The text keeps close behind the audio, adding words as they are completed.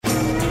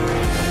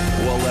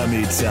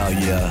me tell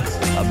you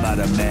about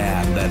a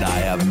man that I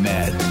have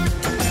met.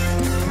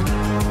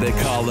 They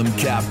call him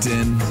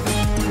Captain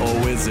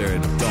or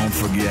Wizard, don't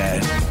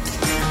forget.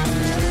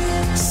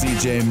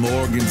 CJ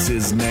Morgan's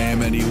his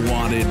name and he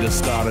wanted to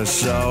start a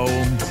show,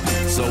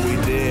 so we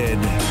did.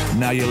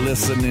 Now you're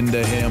listening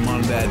to him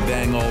on that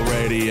dang old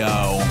radio.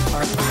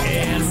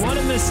 And what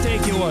a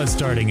mistake it was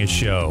starting a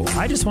show.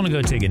 I just want to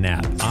go take a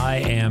nap. I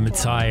am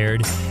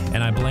tired,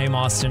 and I blame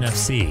Austin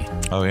FC.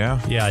 Oh,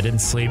 yeah? Yeah, I didn't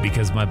sleep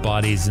because my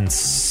body's in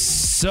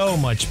so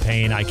much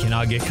pain. I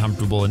cannot get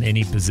comfortable in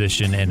any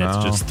position, and it's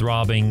just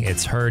throbbing.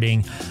 It's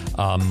hurting.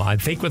 I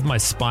think with my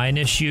spine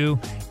issue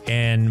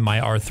and my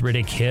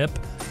arthritic hip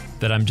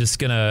that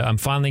I'm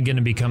finally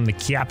gonna become the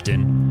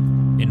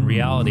captain in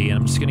reality, and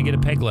I'm just gonna get a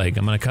peg leg.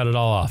 I'm gonna cut it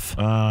all off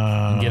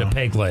and get a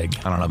peg leg.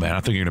 I don't know, man. I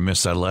think you're gonna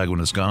miss that leg when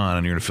it's gone,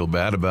 and you're gonna feel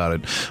bad about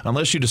it,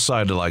 unless you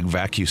decide to like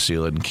vacuum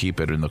seal it and keep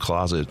it in the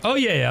closet. Oh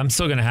yeah, I'm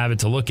still gonna have it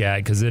to look at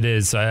because it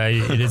is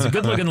a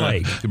good looking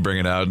leg. You bring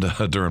it out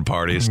during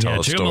parties,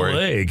 tell a story.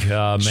 Leg.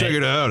 Check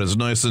it out. It's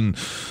nice and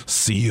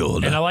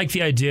sealed. And I like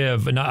the idea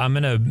of I'm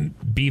gonna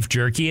beef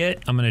jerky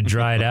it. I'm gonna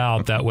dry it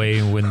out. That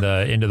way, when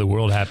the end of the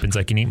world happens,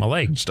 I can eat my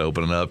leg. Just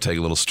open it up, take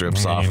little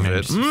strips off of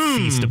it.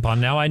 Feast upon.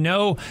 Now I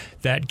know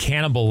that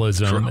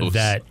cannibalism, Gross.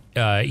 that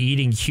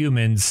eating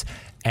humans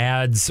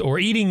adds, or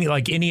eating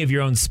like any of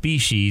your own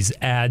species,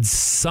 adds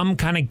some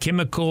kind of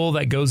chemical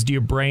that goes to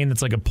your brain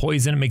that's like a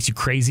poison. It makes you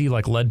crazy,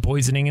 like lead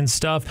poisoning and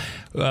stuff.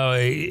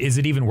 Is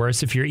it even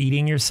worse if you're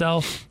eating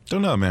yourself?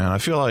 Don't know, man. I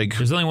feel like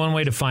There's only one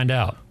way to find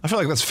out. I feel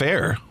like that's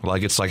fair.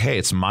 Like, it's like, hey,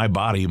 it's my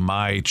body,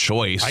 my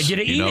choice. I get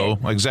to you eat know?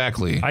 it.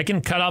 Exactly. I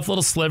can cut off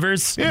little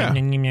slivers. Yeah.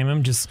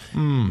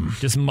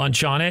 Just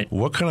munch on it.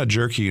 What kind of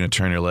jerky are you going to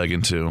turn your leg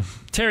into?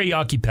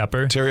 Teriyaki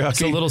pepper. Teriyaki?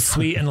 It's a little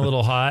sweet and a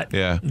little hot.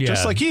 Yeah.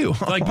 Just like you.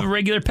 Like the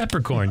regular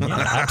peppercorn.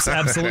 Yeah,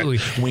 absolutely.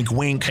 Wink,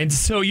 wink. And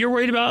so you're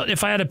worried about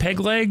if I had a peg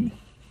leg?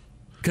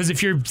 Because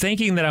if you're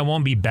thinking that I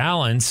won't be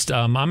balanced,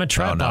 I'm a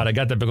tripod. no. I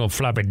got that big old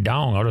floppy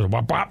dong. I'll just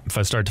whop, whop if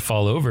I start to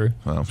fall over.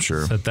 Oh,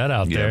 sure. Set that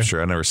out yeah, there. I'm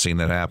sure. I've never seen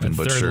that happen,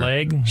 but Third sure.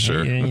 leg.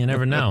 Sure. You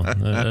never know.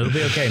 It'll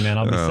be okay, man.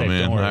 I'll be safe.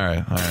 Man. Don't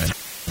worry. All right.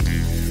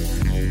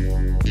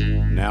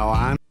 Now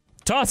I'm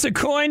Toss a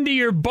coin to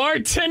your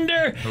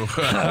bartender.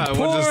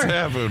 What just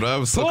happened? I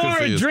was so Pour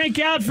confused. a drink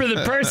out for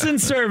the person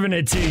serving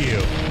it to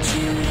you.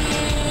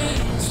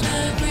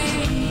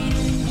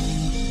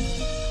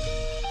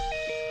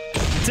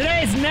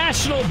 Today's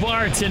National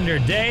Bartender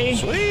Day.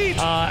 Sweet.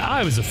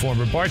 I was a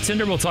former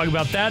bartender. We'll talk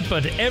about that.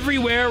 But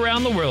everywhere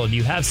around the world,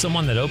 you have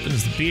someone that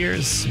opens the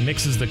beers,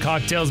 mixes the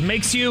cocktails,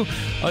 makes you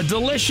a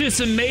delicious,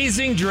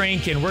 amazing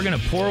drink, and we're going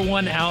to pour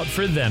one out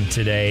for them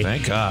today.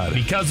 Thank God.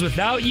 Because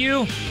without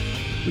you,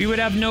 we would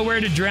have nowhere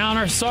to drown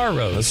our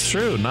sorrows. That's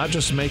true. Not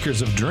just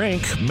makers of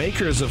drink,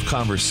 makers of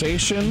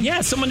conversation.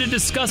 Yeah, someone to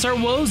discuss our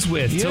woes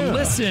with, to Yeah.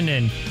 listen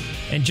and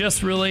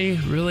just really,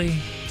 really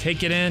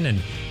take it in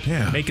and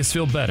make us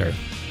feel better.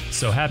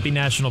 So happy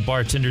National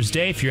Bartenders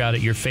Day. If you're out at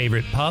your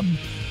favorite pub,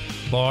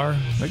 bar,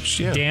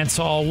 dance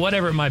hall,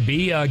 whatever it might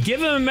be, give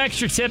them an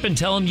extra tip and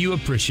tell them you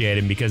appreciate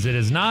them, because it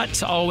is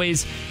not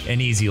always an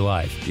easy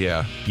life.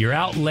 Yeah. You're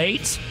out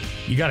late.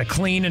 You got to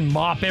clean and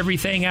mop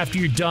everything after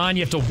you're done.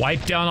 You have to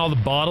wipe down all the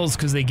bottles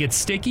because they get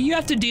sticky. You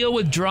have to deal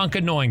with drunk,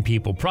 annoying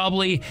people.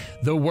 Probably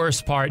the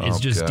worst part is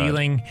just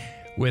dealing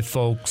with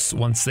folks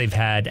once they've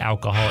had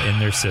alcohol in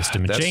their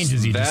system. It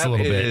changes you just a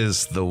little bit. That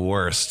is the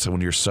worst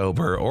when you're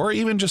sober, or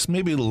even just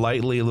maybe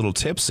lightly a little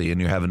tipsy,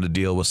 and you're having to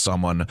deal with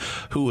someone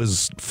who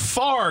is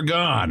far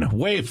gone,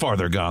 way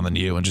farther gone than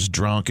you, and just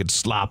drunk and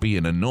sloppy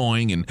and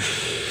annoying. And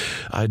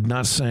I'm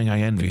not saying I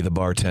envy the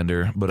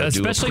bartender, but I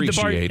do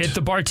appreciate. If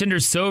the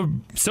bartender's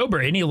sober,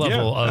 any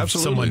level of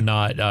absolutely. someone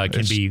not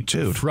can be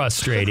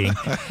frustrating.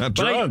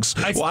 Drunks.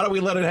 Why do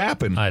we let it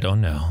happen? I don't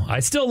know. I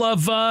still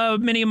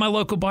love many of my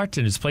local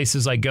bartenders.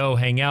 Places I go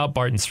hang out: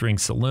 Barton Spring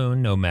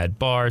Saloon, Nomad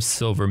Bar,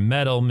 Silver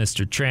Medal,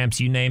 Mr. Tramps,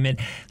 you name it.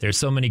 There's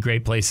so many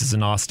great places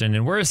in Austin,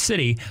 and we're a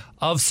city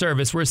of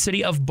service. We're a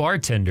city of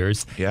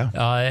bartenders. Yeah.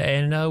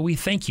 And we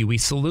thank you. We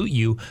salute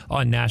you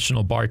on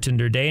National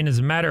Bartender Day. And as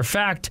a matter of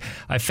fact,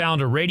 I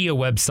found a radio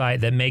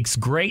website that makes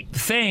great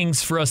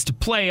things for us to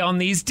play on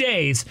these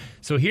days.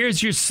 So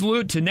here's your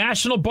salute to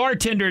National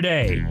Bartender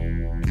Day.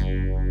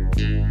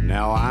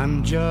 Now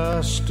I'm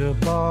just a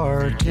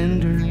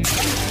bartender.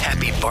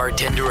 Happy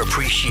Bartender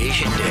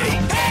Appreciation Day.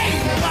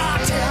 Hey,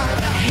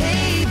 bartender.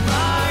 Hey,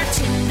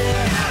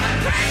 bartender.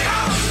 Bring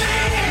on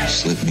me.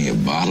 Slip me a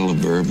bottle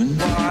of bourbon.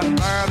 One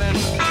bourbon,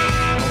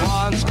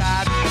 one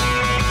scotch,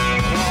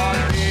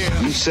 one beer.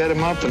 You set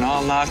them up and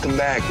I'll knock them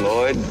back,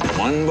 Lloyd.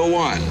 One by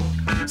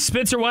one.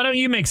 Spencer, why don't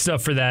you make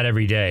stuff for that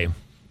every day?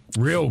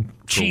 Real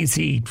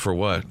cheesy for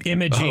what?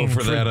 Imaging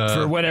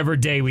for whatever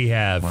day we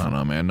have. I don't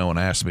know, man. No one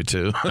asked me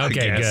to.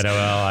 Okay, good.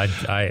 Well,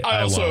 I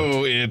also,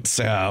 won't. it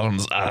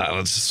sounds.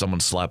 Someone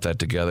slapped that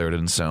together. It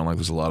didn't sound like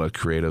there's a lot of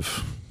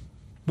creative.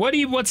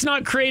 What's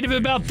not creative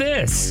about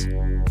this?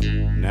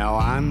 Now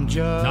I'm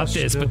just Not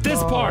this, a but this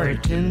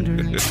part.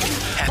 bartender.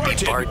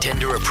 Happy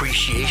Bartender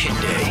Appreciation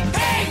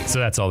Day. So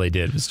that's all they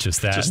did was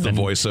just that. Just the And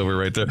voiceover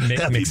right there.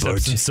 mix up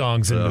some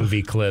songs and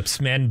movie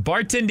clips. Man,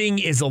 bartending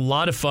is a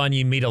lot of fun.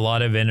 You meet a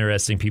lot of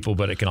interesting people,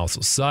 but it can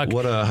also suck.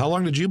 What? How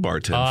long did you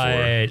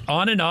bartend for?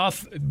 On and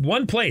off.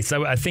 One place.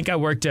 I think I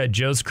worked at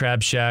Joe's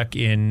Crab Shack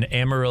in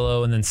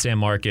Amarillo and then San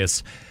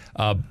Marcos.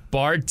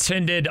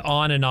 Bartended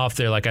on and off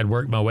there. Like I'd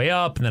work my way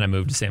up, and then I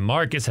moved to San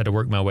Marcos, had to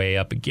work my way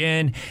up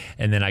again,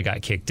 and then I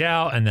got kicked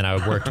out, and then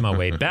I worked my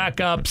way back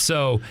up.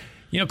 So,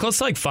 close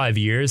to like 5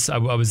 years. I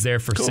was there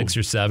for 6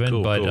 or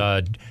 7, but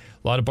a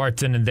lot of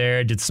bartending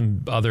there. Did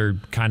some other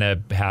kind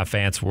of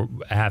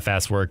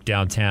half-ass work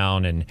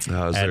downtown and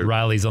at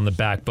Riley's on the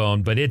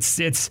Backbone. But it's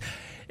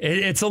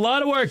a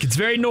lot of work. It's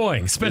very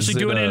annoying, especially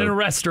doing it in a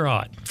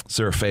restaurant. Is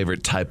there a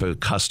favorite type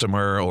of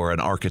customer or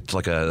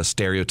like a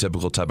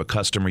stereotypical type of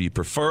customer you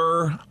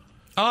prefer?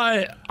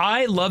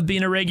 I love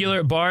being a regular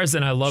at bars,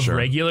 and I love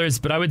regulars,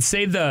 but I would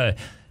say the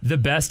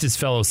best is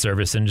fellow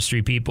service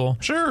industry people.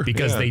 Sure.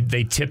 Because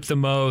they tip the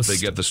most. They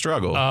get the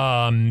struggle.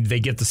 They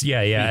get this,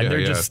 and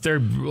they're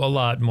a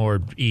lot more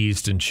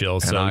eased and chill.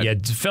 So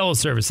fellow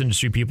service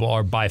industry people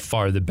are by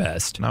far the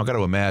best. Now I've got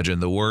to imagine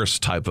the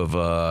worst type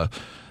of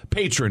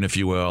patron, if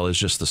you will, is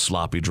just the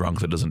sloppy drunk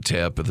that doesn't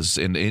tip. It's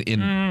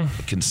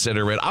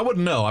inconsiderate. I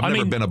wouldn't know. I've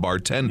never been a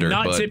bartender.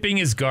 Not tipping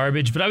is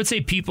garbage, but I would say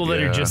people that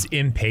are just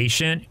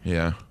impatient.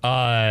 Yeah.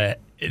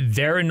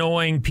 They're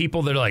annoying.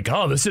 People that are like,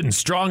 oh, this isn't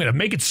strong enough.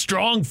 Make it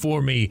strong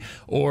for me.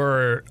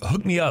 Or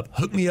hook me up.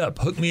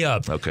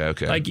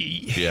 Okay. Like,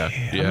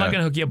 I'm not going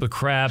to hook you up with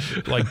crap.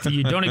 Like,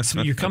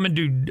 you're coming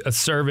to a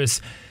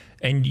service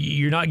and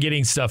you're not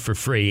getting stuff for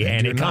free,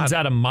 and it comes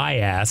out of my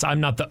ass.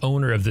 I'm not the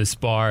owner of this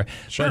bar.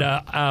 Sure.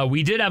 But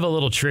we did have a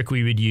little trick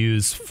we would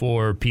use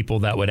for people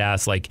that would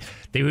ask. Like,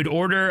 they would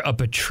order a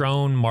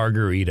Patron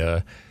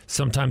margarita,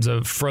 sometimes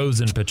a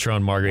frozen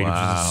Patron margarita,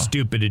 which is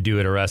stupid to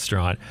do at a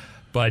restaurant.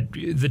 But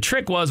the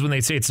trick was when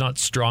they say it's not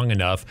strong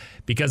enough,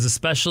 because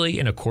especially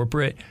in a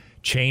corporate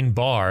chain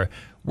bar,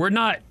 we're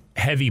not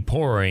heavy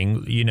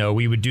pouring.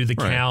 We would do the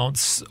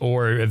counts,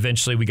 or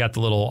eventually we got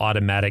the little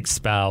automatic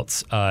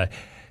spouts.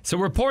 So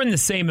we're pouring the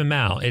same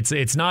amount.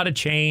 It's not a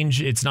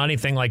change. It's not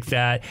anything like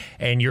that.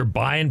 And you're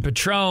buying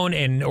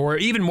Patron or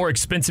even more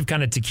expensive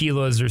kind of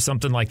tequilas or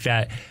something like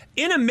that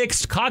in a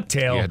mixed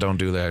cocktail. Yeah, don't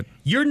do that.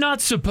 You're not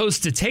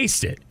supposed to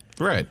taste it.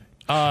 Right.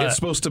 It's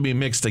supposed to be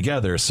mixed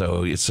together,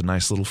 so it's a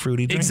nice little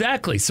fruity drink.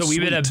 Exactly. So we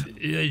would have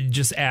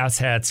just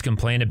asshats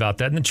complain about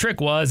that. And the trick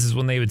is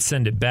when they would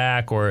send it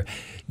back, or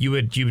you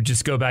would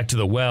just go back to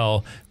the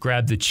well,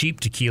 grab the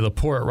cheap tequila,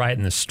 pour it right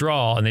in the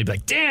straw, and they'd be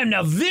like, damn,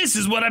 now this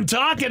is what I'm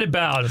talking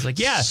about. It's like,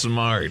 yeah.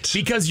 Smart.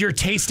 Because you're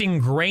tasting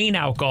grain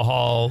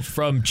alcohol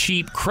from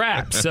cheap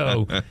crap.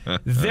 So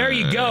there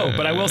you go.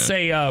 But I will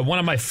say one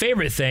of my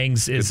favorite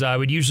things is I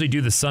would usually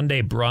do the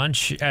Sunday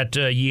brunch at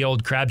Ye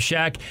Old Crab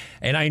Shack,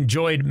 and I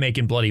enjoyed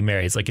making Bloody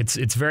Marys. Like,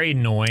 it's very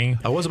annoying.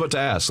 I was about to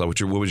ask, what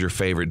was your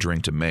favorite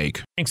drink to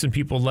make? Thanks when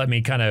people let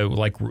me kind of,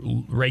 like,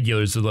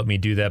 regulars would let me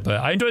do that. But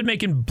I enjoyed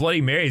making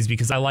Bloody Marys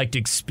because I liked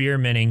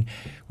experimenting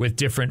with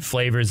different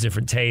flavors,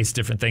 different tastes,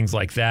 different things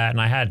like that.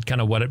 And I had kind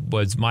of what it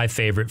was my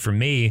favorite for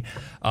me.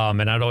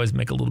 And I'd always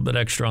make a little bit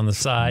extra on the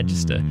side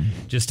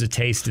just to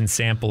taste and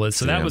sample it.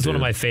 So that was one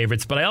of my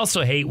favorites. But I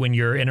also hate when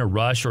you're in a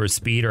rush or a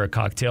speed or a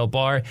cocktail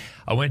bar.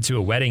 I went to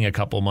a wedding a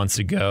couple months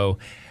ago,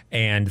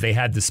 and they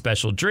had the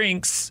special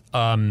drinks,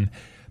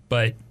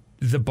 but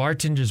the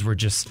bartenders were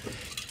just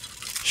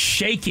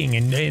shaking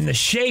in the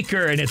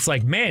shaker, and it's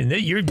like, man,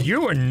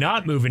 you are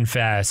not moving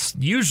fast.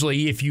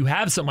 Usually, if you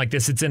have something like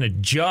this, it's in a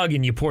jug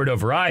and you pour it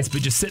over ice,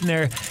 but just sitting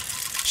there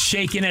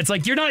shaking, it's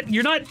like you're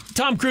not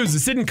Tom Cruise.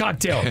 It's in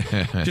cocktail.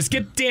 Just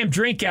get the damn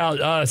drink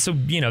out. So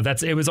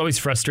it was always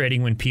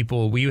frustrating when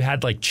we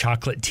had like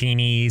chocolate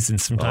teenies and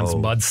sometimes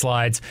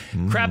mudslides,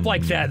 crap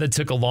like that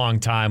took a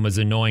long time. Was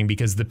annoying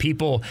because the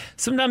people,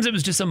 sometimes it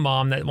was just a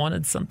mom that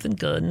wanted something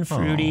good and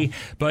fruity,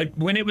 but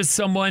when it was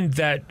someone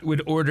that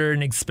would order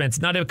an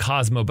expensive, not a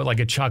Cosmo, but like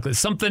a chocolate,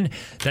 something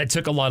that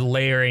took a lot of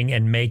layering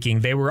and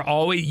making,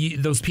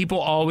 those people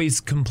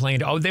always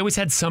complained. They always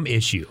had some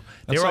issue.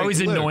 They were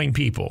always annoying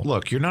people.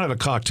 Look, you're not at a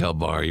cocktail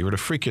bar. You're at a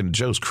freaking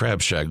Joe's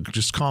Crab Shack.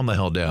 Just calm the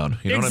hell down.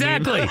 You know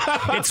exactly. what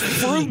I mean? It's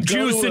fruit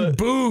juice and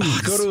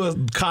booze. Go to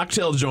a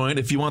cocktail joint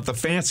if you want the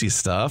fancy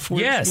stuff.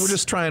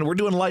 We're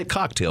doing light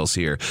cocktails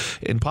here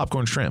in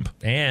Popcorn Shrimp.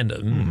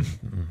 And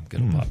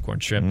good popcorn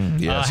shrimp.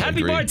 Yes,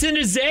 happy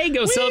Bartender's Day.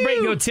 Go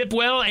celebrate, go tip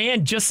well,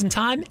 and just in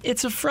time,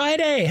 it's a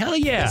Friday. Hell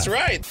yeah. That's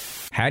right.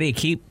 How do you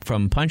keep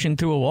from punching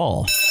through a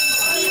wall?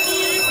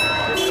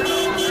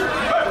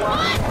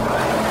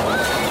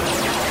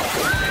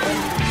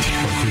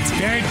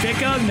 Parent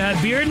Pickup, Matt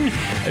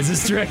Bearden. Is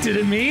this directed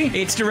at me?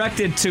 It's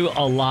directed to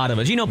a lot of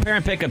us.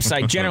 Parent Pickup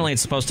site, generally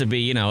it's supposed to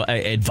be,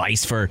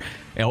 advice for,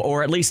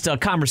 or at least a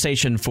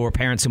conversation for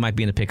parents who might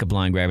be in the pickup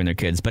line grabbing their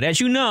kids. But as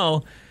you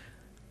know,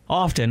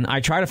 often I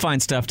try to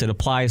find stuff that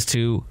applies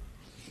to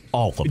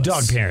all of us.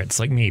 Dog parents,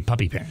 like me,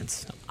 puppy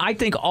parents. I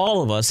think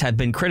all of us have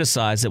been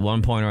criticized at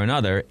one point or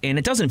another, and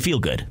it doesn't feel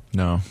good.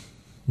 No.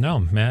 No,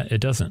 Matt, it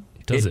doesn't.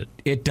 Does it?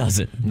 It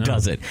doesn't,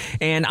 does it?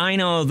 And I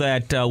know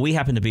that we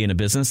happen to be in a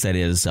business that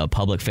is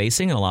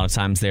public-facing, and a lot of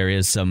times there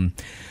are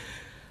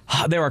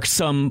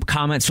some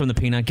comments from the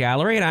peanut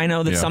gallery, and I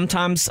know that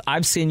sometimes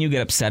I've seen you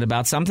get upset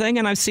about something,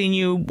 and I've seen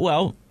you,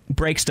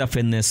 break stuff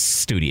in this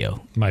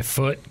studio. My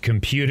foot,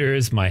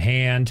 computers, my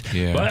hand.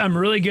 Yeah. But I'm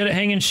really good at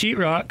hanging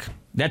sheetrock.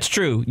 That's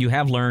true. You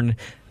have learned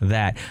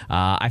that.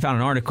 I found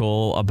an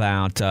article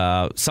about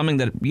something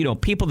that,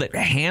 people that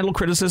handle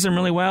criticism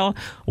really well,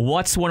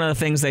 what's one of the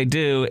things they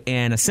do,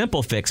 and a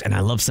simple fix, and I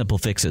love simple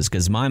fixes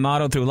because my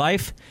motto through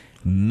life,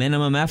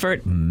 minimum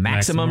effort,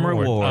 maximum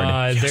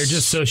reward. They're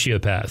just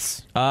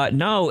sociopaths.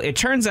 No, it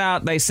turns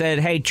out they said,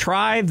 hey,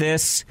 try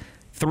this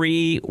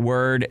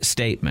 3-word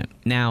statement.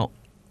 Now,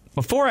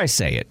 before I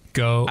say it,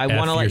 I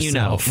want to let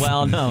yourself. you know.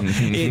 Well, no,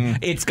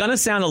 it's going to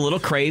sound a little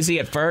crazy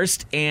at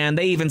first, and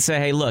they even say,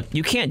 hey, look,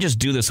 you can't just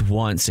do this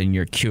once and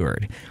you're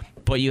cured,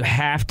 but you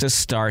have to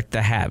start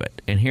the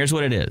habit. And here's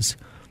what it is.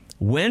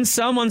 When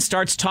someone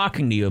starts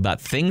talking to you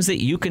about things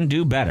that you can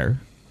do better,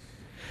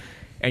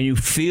 and you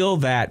feel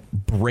that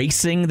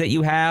bracing that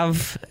you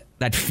have,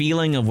 that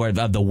feeling of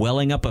the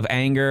welling up of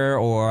anger,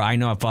 or I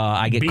know if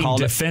I get being called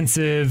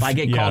defensive, if I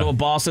get called to a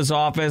boss's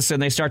office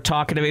and they start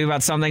talking to me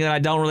about something that I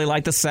don't really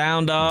like the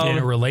sound of. In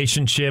a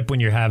relationship when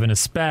you're having a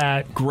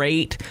spat.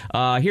 Great.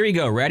 Here you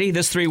go. Ready?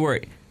 This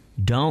 3-word.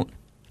 Don't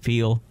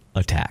feel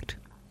attacked.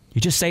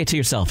 You just say it to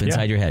yourself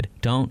inside your head.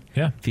 Don't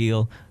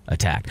feel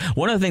attacked.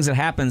 One of the things that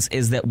happens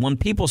is that when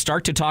people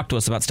start to talk to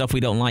us about stuff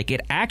we don't like,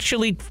 it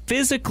actually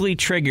physically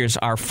triggers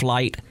our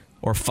flight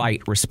or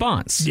fight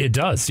response. It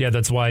does. Yeah,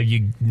 that's why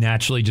you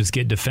naturally just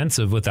get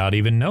defensive without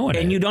even knowing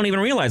it. And you don't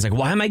even realize,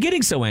 why am I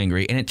getting so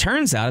angry? And it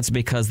turns out it's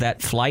because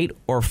that flight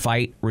or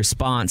fight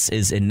response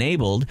is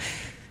enabled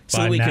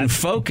so we can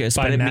focus.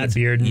 By Matt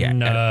Bearden,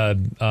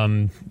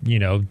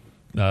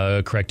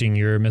 correcting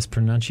your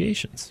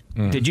mispronunciations.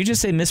 Did you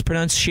just say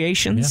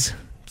mispronunciations? Yeah.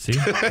 See?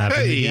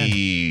 Happened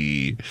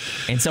again.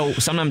 And so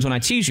sometimes when I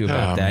tease you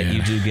about that,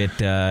 you do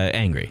get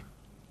angry.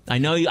 I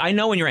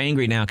know when you're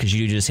angry now because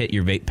you just hit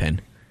your vape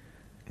pen.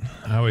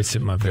 I always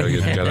hit my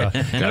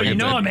vape.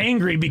 No, I'm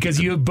angry because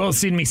you have both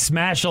seen me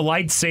smash a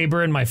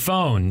lightsaber in my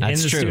phone in the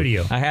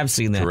studio. I have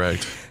seen that.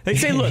 Correct. They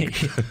say, look,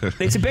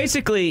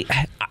 basically,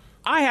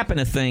 I happen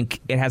to think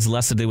it has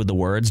less to do with the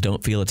words,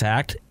 don't feel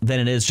attacked, than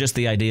it is just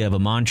the idea of a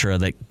mantra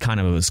that kind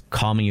of is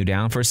calming you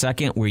down for a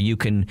second, where you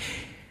can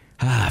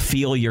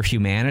feel your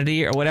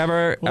humanity or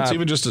whatever. Well, it's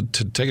even just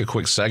to take a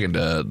quick second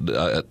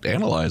to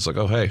analyze,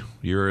 hey,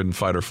 you're in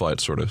fight or flight,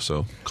 sort of,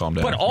 so calm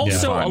down. But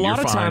also, a lot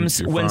of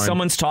times when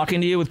someone's talking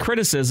to you with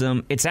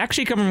criticism, it's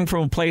actually coming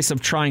from a place of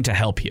trying to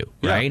help you,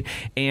 right?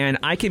 And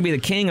I can be the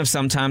king of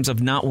sometimes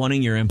of not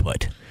wanting your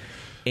input.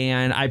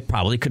 And I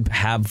probably could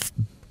have...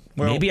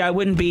 Maybe I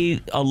wouldn't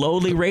be a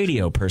lowly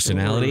radio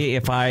personality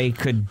if I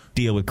could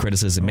deal with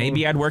criticism.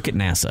 Maybe I'd work at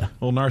NASA.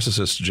 Well,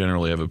 narcissists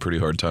generally have a pretty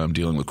hard time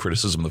dealing with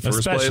criticism in the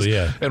first place.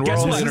 Yeah. And we're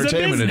all in the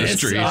entertainment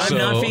industry. I'm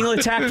not feeling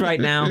attacked right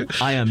now.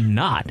 I am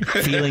not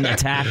feeling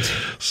attacked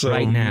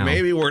right now.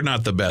 Maybe we're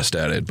not the best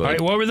at it. But all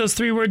right, what were those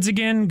 3 words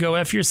again? Go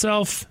F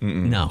yourself?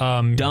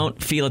 No.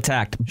 Don't feel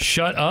attacked.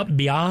 Shut up,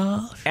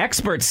 biatch.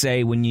 Experts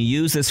say when you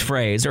use this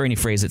phrase, or any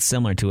phrase that's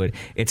similar to it,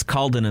 it's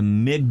called an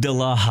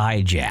amygdala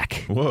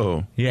hijack.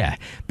 Whoa. Yeah.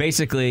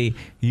 Basically,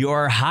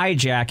 you're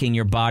hijacking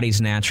your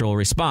body's natural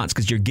response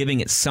because you're giving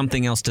it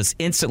something else to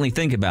instantly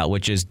think about,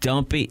 which is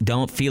don't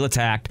feel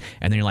attacked.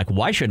 And then you're like,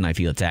 why shouldn't I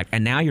feel attacked?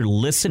 And now you're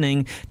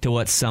listening to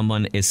what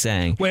someone is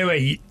saying.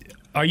 Wait.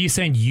 Are you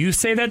saying you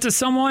say that to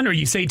someone, or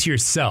you say it to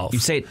yourself? You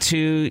say it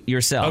to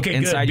yourself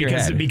inside your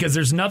head. Because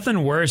there's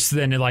nothing worse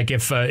than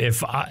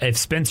if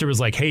Spencer was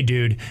like, "Hey,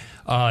 dude,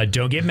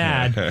 don't get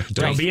mad,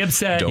 don't be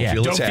upset, don't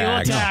feel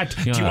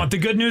attacked. Do you want the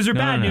good news or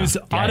bad news?"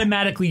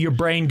 Automatically, your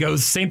brain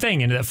goes same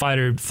thing into that fight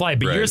or flight.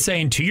 But you're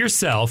saying to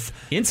yourself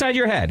inside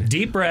your head,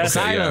 deep breath,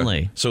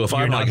 silently. So if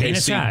I'm like, "Hey,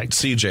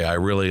 CJ, I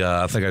really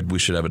think we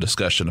should have a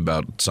discussion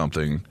about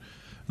something."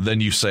 Then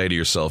you say to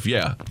yourself,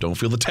 don't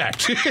feel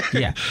attacked.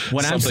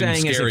 What I'm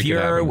saying is if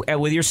you're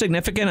with your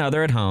significant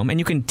other at home, and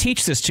you can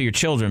teach this to your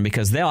children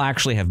because they'll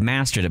actually have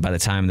mastered it by the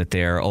time that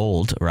they're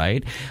old,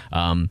 right?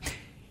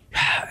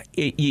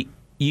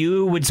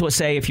 You would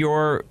say if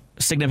your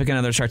significant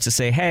other starts to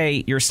say,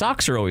 hey, your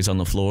socks are always on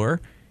the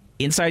floor,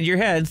 inside your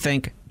head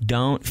think,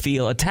 don't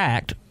feel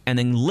attacked. And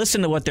then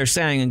listen to what they're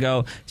saying and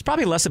go, it's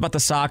probably less about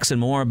the socks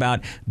and more about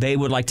they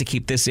would like to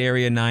keep this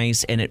area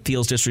nice and it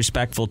feels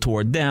disrespectful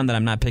toward them that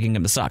I'm not picking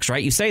up the socks,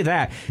 right? You say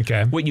that.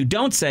 Okay. What you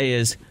don't say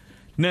is,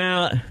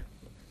 now,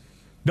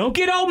 don't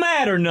get all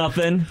mad or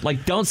nothing.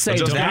 Like, don't say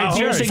that to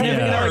your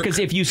significant other, because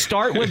if you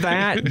start with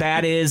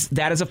that is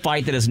a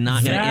fight that is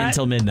not going to end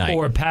until midnight.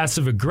 Or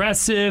passive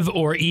aggressive,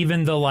 or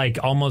even the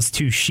almost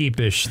too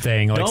sheepish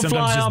thing. Like, don't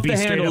sometimes fly just off be the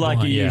handle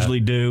like you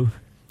usually do.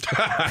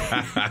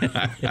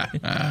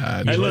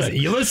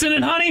 You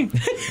listening, honey?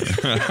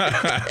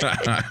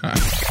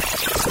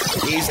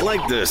 He's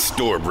like the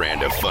store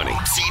brand of funny.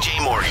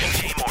 CJ Morgan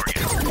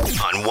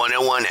on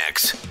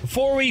 101X.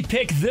 Before we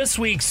pick this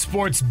week's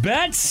sports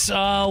bets,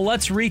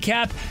 let's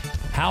recap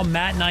how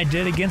Matt and I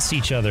did against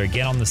each other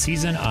again on the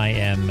season. I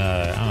am,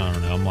 I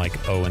don't know, I'm like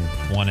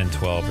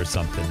 0-1-12 or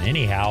something.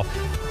 Anyhow,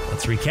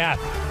 let's recap.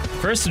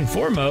 First and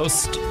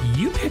foremost,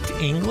 you picked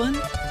England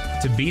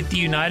to beat the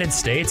United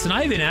States, and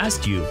I even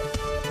asked you,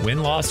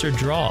 win, loss, or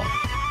draw.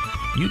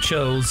 You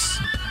chose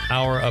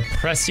our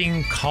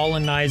oppressing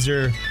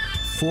colonizer,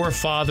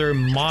 forefather,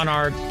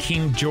 monarch,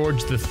 King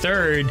George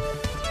III,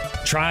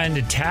 trying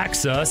to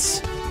tax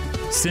us,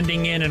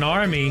 sending in an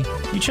army.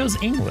 You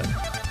chose England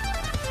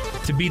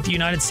to beat the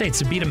United States,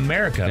 to beat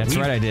America. That's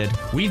right, I did.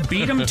 We've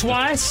beat them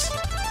twice,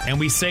 and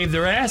we saved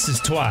their asses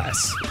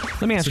twice.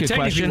 Let me ask you a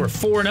question. We're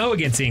 4-0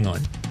 against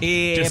England.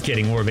 Just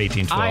kidding. War of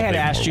 1812. I had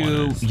asked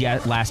you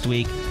last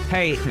week,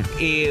 hey,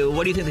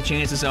 what do you think the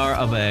chances are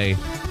of a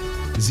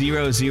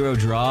 0-0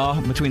 draw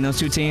between those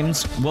two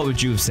teams? What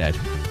would you have said?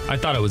 I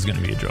thought it was going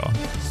to be a draw.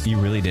 You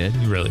really did?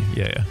 Really?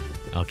 Yeah.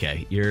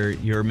 Okay, you're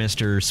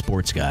Mr.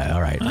 Sports Guy.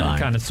 All right, fine.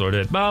 Kind of, sort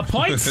of.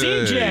 Point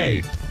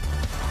CJ!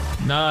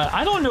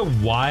 I don't know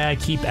why I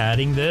keep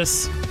adding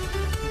this.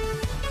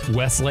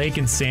 Westlake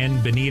and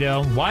San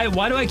Benito.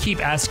 Why do I keep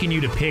asking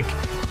you to pick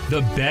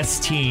the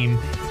best team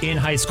in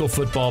high school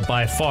football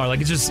by far?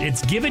 Like,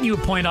 it's giving you a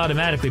point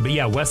automatically. But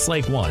yeah,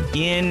 Westlake won.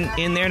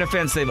 In their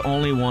defense, they've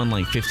only won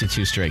like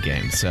 52 straight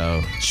games.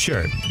 So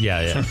sure,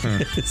 yeah.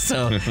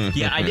 So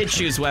yeah, I did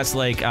choose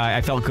Westlake.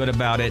 I felt good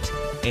about it,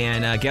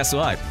 and guess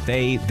what?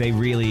 They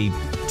really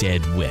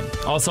did win.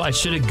 Also, I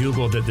should have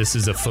Googled that this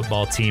is a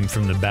football team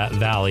from the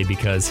Valley,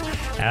 because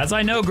as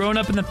I know, growing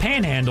up in the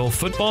Panhandle,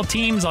 football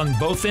teams on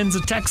both ends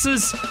of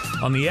Texas,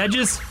 on the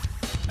edges,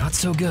 not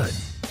so good.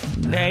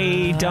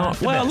 They don't.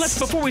 Well,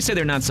 before we say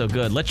they're not so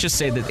good, let's just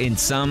say that in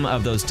some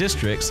of those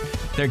districts,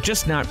 they're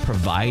just not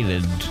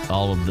provided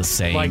all of the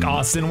same. Like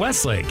Austin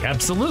Westlake,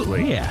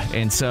 absolutely. Yeah,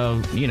 and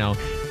so,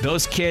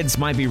 those kids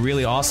might be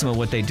really awesome at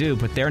what they do,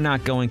 but they're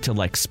not going to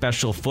like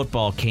special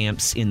football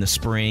camps in the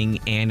spring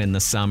and in the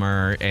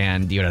summer,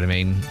 and you know what I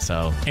mean?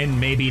 So, and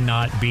maybe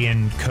not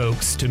being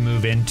coaxed to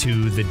move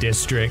into the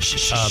district.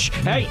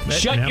 Hey,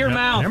 shut your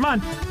mouth. Never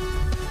mind.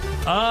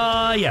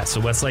 So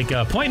Westlake,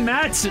 point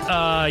Matt,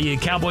 you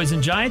Cowboys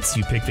and Giants.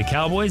 You picked the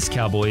Cowboys.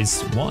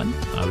 Cowboys won.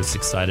 I was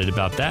excited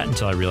about that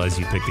until I realized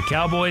you picked the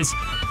Cowboys.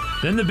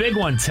 Then the big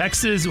one,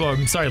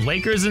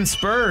 Lakers and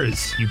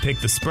Spurs. You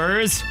picked the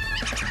Spurs.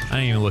 I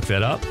didn't even look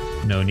that up.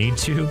 No need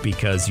to,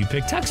 because you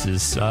picked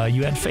Texas.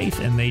 You had faith,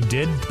 and they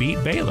did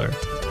beat Baylor.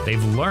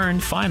 They've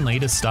learned finally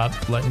to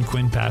stop letting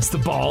Quinn pass the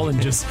ball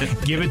and just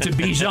give it to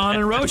Bijan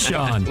and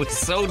Roschon. It was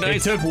so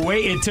nice.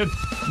 It took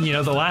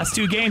the last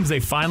two games,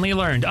 they finally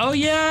learned. Oh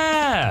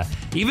yeah!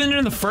 Even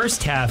in the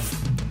first half,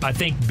 I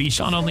think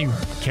Bijan only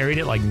carried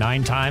it like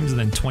 9 times and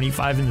then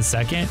 25 in the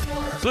second.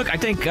 Look, I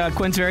think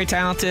Quinn's very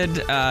talented.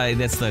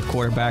 That's the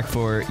quarterback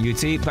for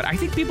UT. But I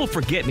think people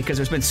forget, because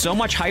there's been so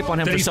much hype on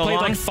him for so long. He's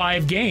played like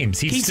 5 games.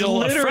 He's still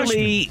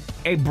literally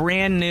a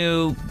brand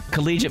new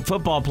collegiate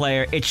football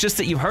player. It's just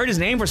that you've heard his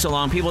name for so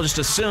long, people just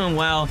assume,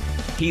 well,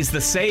 he's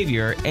the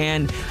savior.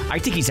 And I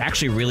think he's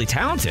actually really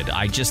talented.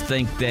 I just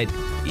think that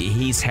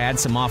he's had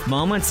some off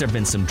moments. There have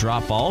been some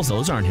drop balls.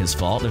 Those aren't his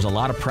fault. There's a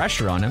lot of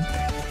pressure on him.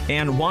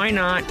 And why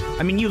not?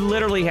 I mean, you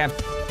literally have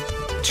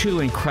 2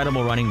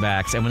 incredible running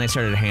backs, and when they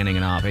started handing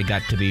it off, it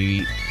got to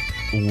be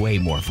way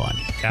more fun.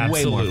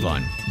 Absolutely. Way more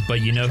fun.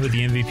 But you know who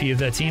the MVP of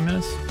that team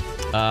is?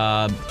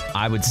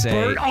 I would say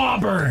Bert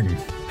Auburn.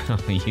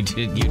 You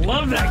did.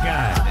 Love that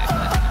guy.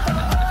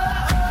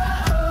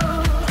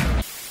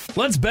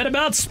 Let's bet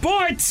about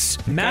sports.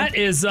 Okay. Matt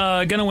is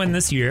going to win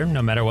this year,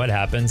 no matter what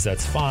happens.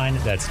 That's fine.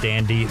 That's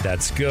dandy.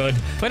 That's good.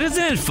 But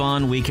isn't it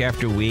fun week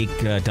after week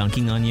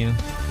dunking on you?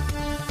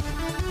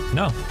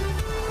 No.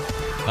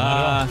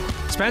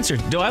 Spencer,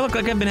 do I look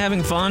like I've been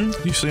having fun?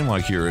 You seem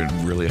like you're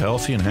really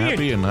healthy and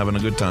happy and having a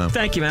good time.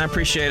 Thank you, man. I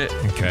appreciate it.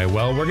 Okay,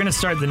 well, we're going to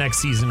start the next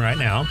season right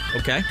now.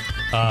 Okay.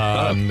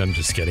 I'm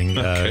just kidding.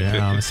 I'm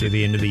going to see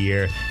the end of the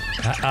year.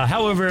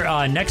 However,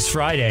 next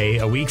Friday,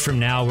 a week from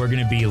now, we're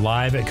going to be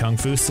live at Kung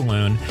Fu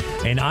Saloon,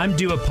 and I'm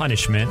due a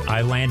punishment.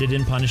 I landed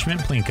in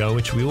Punishment Plinko,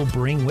 which we will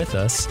bring with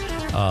us.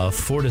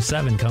 4 to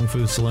 7, Kung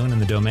Fu Saloon in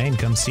the Domain.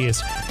 Come see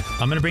us.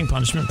 I'm going to bring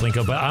Punishment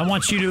Plinko, but I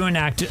want you to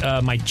enact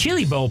my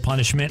chili bowl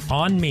punishment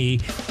on me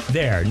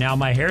there. Now,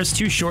 my hair is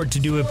too short to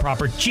do a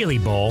proper chili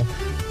bowl,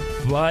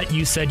 but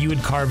you said you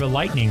would carve a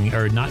lightning,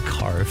 or not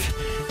carve.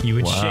 You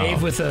would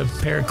shave with a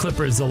pair of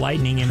clippers the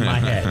lightning in my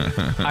head.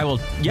 I will.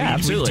 Yeah,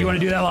 absolutely. Do you want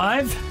to do that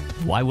live?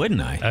 Why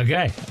wouldn't I?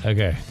 Okay.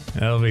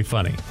 That'll be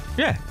funny.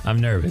 Yeah. I'm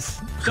nervous.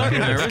 Don't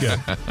get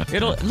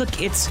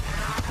nervous.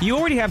 You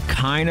already have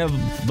kind of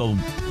the...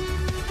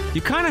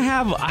 You kind of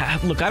have...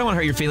 Look, I don't want to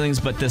hurt your feelings,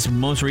 but this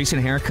most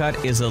recent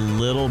haircut is a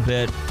little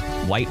bit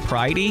white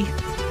pridey.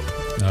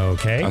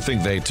 Okay. I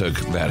think they took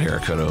that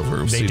haircut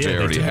over. They CJ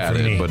already had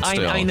it, but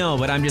still. I know,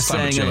 but I'm just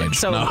saying.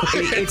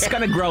 It's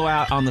going to grow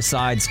out on the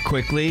sides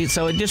quickly,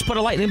 so it just put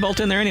a lightning bolt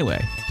in there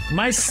anyway.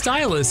 My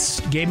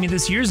stylist gave me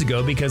this years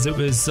ago because it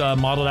was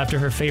modeled after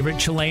her favorite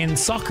Chilean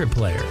soccer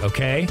player,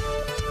 okay?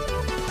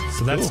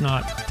 So that's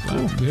not...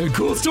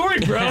 Cool story,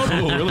 bro.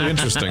 Cool, really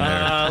interesting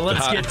there.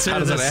 Let's get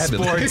to the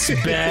sports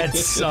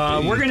bets.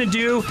 We're going to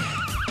do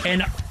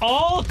an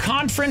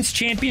all-conference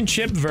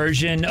championship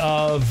version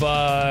of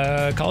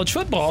college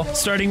football,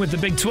 starting with the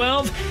Big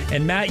 12.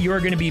 And, Matt, you are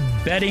going to be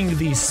betting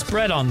the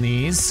spread on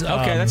these.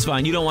 Okay, that's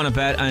fine. You don't want to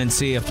bet and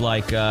see if,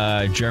 like,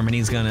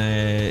 Germany's going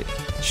to...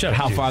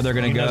 how far they're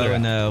going to go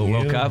in the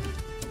World Cup?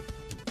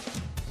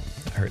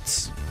 That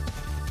hurts.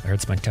 It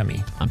hurts my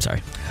tummy. I'm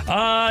sorry.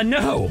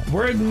 No,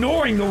 we're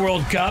ignoring the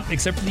World Cup,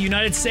 except for the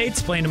United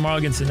States playing tomorrow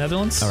against the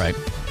Netherlands. All right.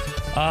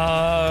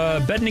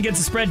 Betting against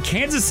the spread,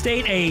 Kansas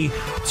State a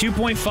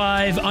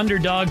 2.5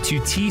 underdog to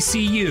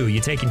TCU.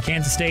 You taking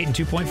Kansas State in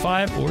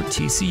 2.5 or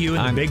TCU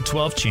in the Big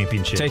 12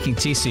 championship? Taking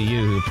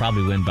TCU, who will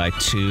probably win by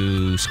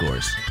 2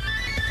 scores.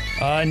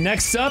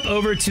 Next up,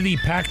 over to the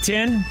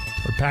Pac-10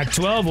 or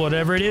Pac-12,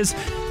 whatever it is.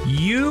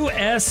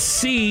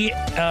 USC,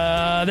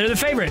 they're the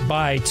favorite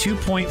by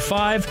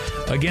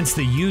 2.5 against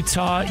the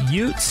Utah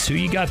Utes. Who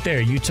you got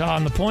there? Utah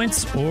on the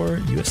points or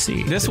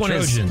USC? This one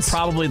is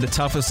probably the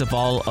toughest of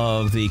all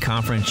of the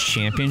conference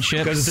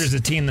championships. Because if there's a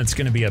team that's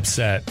going to be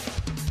upset,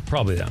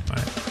 probably them,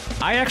 right?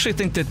 I actually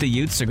think that the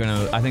Utes are going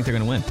to, I think they're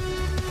going to win.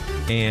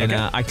 And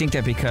I think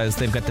that because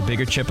they've got the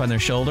bigger chip on their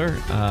shoulder,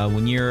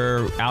 when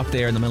you're out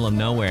there in the middle of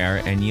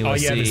nowhere and USC... Oh,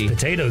 yeah, there's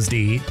potatoes to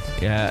eat.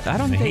 Yeah, I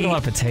don't think they eat a lot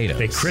of potatoes.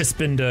 They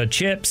crisp into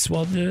chips.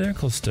 Well, they're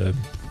close to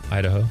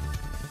Idaho.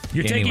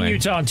 You're taking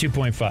Utah on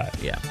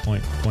 2.5. Yeah.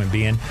 Point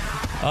being.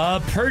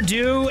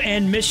 Purdue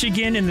and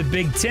Michigan in the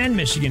Big Ten.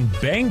 Michigan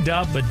banged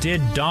up, but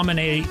did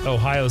dominate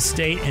Ohio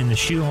State in the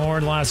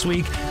shoehorn last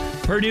week.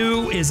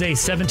 Purdue is a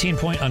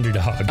 17-point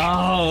underdog.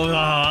 Oh,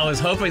 I was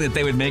hoping that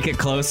they would make it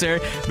closer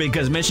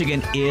because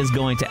Michigan is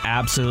going to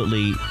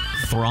absolutely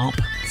thrump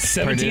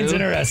 17's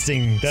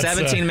interesting.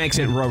 17 makes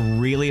it a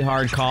really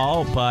hard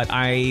call, but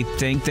I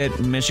think that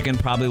Michigan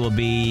probably will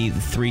be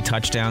 3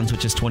 touchdowns,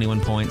 which is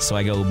 21 points, so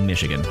I go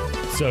Michigan.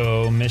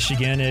 So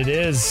Michigan it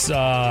is.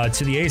 To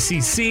the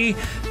ACC,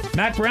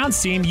 Mac Brown's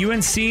team,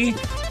 UNC,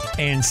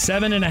 and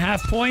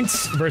 7.5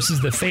 points versus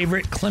the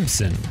favorite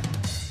Clemson.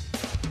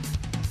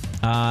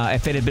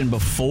 If it had been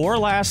before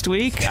last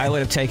week, I would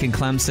have taken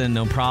Clemson,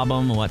 no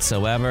problem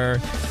whatsoever.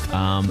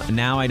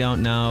 Now I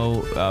don't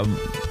know.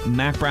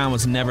 Mac Brown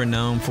was never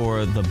known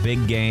for the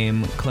big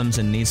game.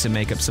 Clemson needs to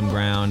make up some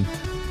ground.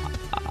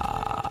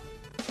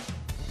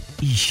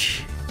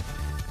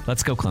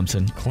 Let's go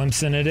Clemson.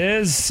 Clemson it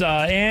is.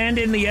 And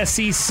in the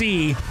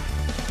SEC,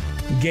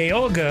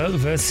 Georgia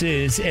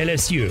versus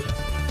LSU.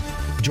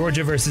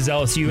 Georgia versus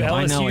LSU. Well, LSU.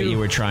 I know what you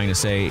were trying to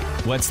say.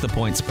 What's the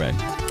point spread?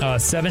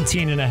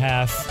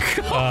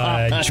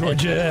 17.5.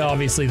 Georgia,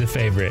 obviously the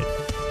favorite.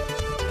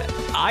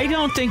 I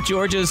don't think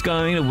Georgia is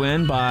going to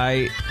win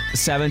by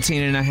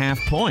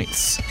 17.5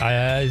 points.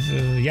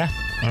 Yeah.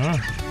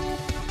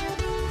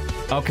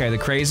 Okay, the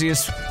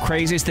craziest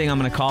thing I'm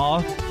going to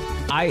call.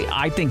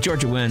 I think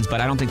Georgia wins, but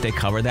I don't think they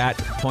cover that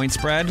point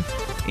spread.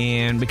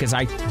 And because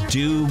I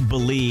do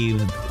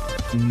believe,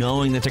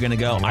 knowing that they're going to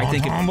go, I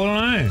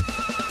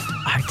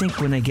think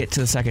when they get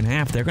to the second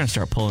half, they're going to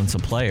start pulling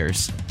some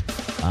players.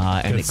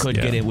 And it could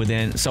get it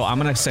within. So I'm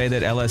going to say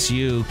that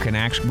LSU can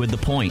actually, with the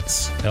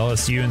points.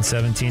 LSU and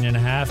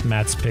 17.5.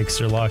 Matt's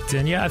picks are locked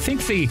in. Yeah, I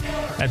think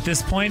at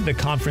this point, the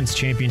conference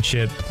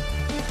championship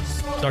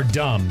are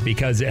dumb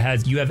because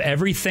you have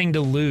everything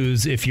to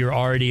lose if you're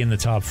already in the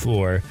top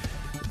 4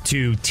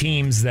 to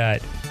teams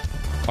that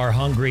are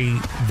hungry.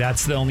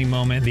 That's the only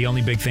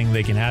big thing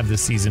they can have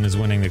this season is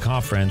winning the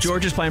conference.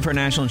 Georgia's playing for a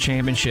national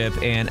championship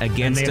and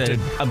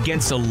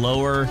against a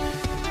lower...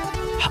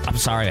 I'm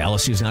sorry,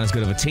 LSU's not as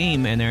good of a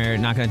team, and they're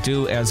not going to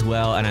do as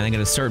well. And I think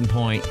at a certain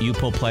point, you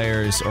pull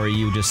players, or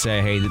you just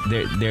say, "Hey,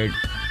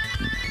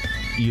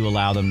 you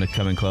allow them to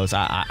come in close."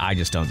 I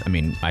just don't. I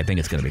mean, I think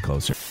it's going to be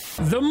closer.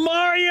 The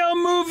Mario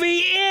movie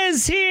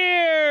is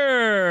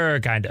here,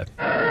 kind of.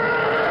 And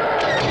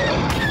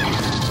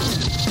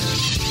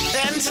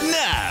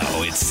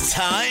now it's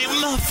time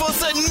for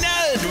the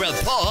Nerd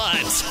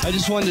Report. I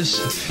just wanted to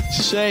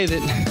say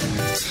that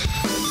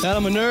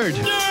I'm a nerd.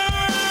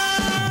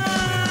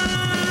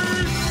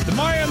 The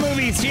Mario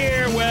movie's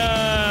here.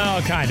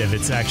 Well, kind of.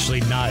 It's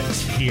actually not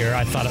here.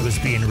 I thought it was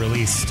being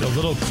released a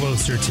little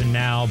closer to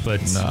now,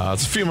 but... No,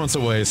 it's a few months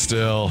away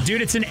still.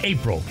 Dude, it's in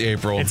April.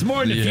 April. It's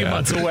more than a few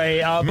months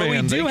away. But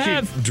Man, we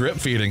keep drip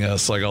feeding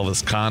us like all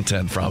this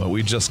content from it.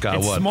 We just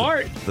got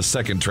the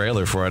second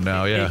trailer for it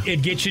now, yeah.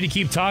 It gets you to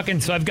keep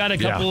talking, so I've got a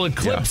couple of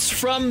clips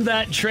from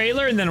that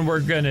trailer, and then we're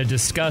going to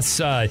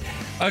discuss,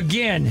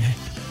 again...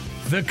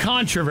 the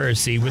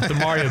controversy with the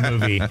Mario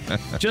movie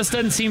just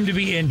doesn't seem to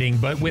be ending,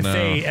 but with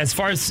as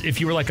far as if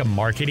you were like a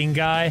marketing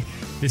guy,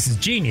 this is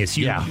genius.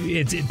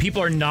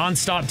 People are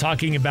nonstop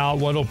talking about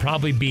what'll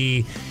probably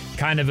be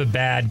kind of a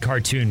bad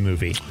cartoon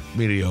movie.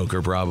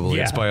 Mediocre, probably.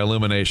 Yeah. It's by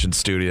Illumination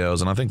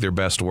Studios, and I think their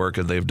best work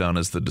that they've done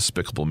is the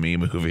Despicable Me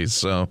movies.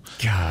 So,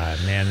 God,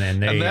 man,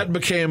 and that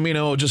became,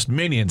 just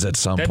Minions at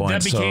some point.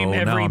 That became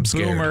every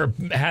boomer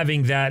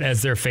having that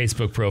as their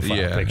Facebook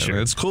profile picture.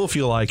 It's cool if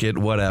you like it,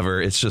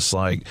 whatever. It's just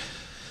like,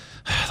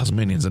 those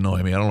Minions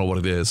annoy me. I don't know what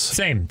it is.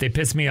 Same. They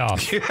piss me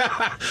off.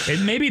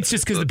 Maybe it's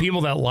just because the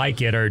people that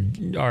like it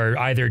are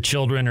either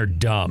children or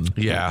dumb.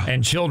 Yeah.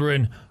 And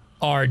children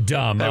are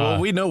dumb. Hey, well,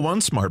 we know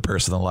one smart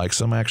person that likes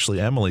them. Actually,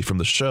 Emily from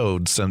the show,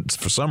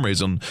 for some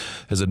reason,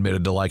 has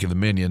admitted to liking the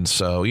Minions.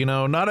 So,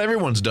 not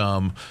everyone's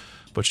dumb,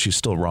 but she's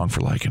still wrong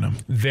for liking them.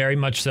 Very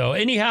much so.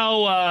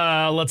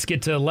 Anyhow, let's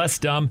get to less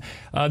dumb.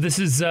 This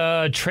is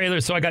a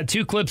trailer. So I got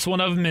 2 clips. One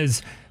of them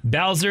is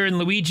Bowser and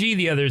Luigi.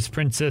 The other is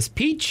Princess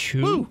Peach,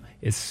 who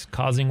is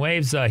causing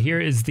waves. Here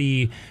is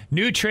the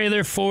new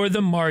trailer for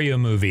the Mario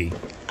movie.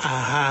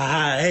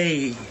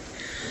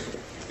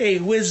 Hey,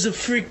 where's the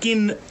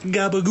freaking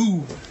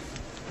gabagoo?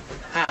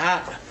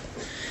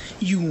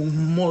 You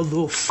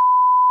motherfucker.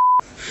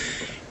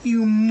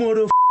 You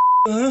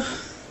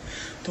motherfucker.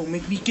 Don't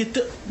make me get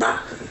the...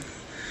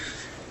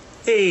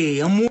 Hey,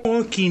 I'm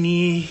walking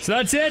here. So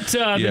that's it.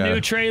 The new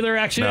trailer.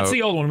 Actually, that's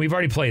the old one. We've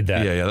already played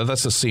that. Yeah.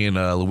 That's the scene.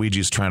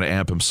 Luigi's trying to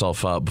amp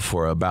himself up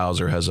before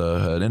Bowser has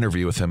an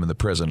interview with him in the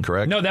prison,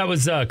 correct? No, that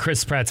was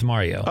Chris Pratt's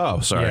Mario. Oh,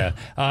 sorry. Yeah.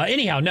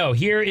 Anyhow, no.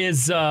 Here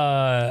is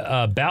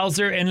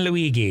Bowser and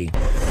Luigi.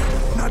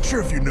 Not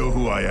sure if you know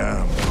who I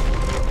am,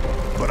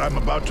 but I'm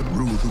about to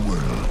rule the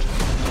world.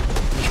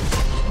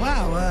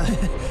 Wow,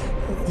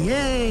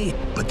 yay.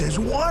 But there's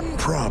one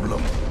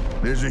problem.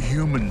 There's a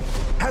human,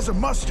 has a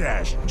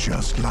mustache,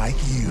 just like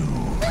you.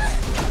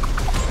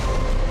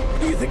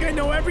 You think I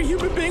know every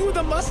human being with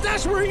a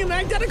mustache wearing an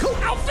identical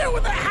outfit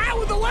with a hat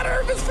with the letter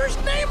of his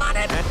first name on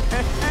it?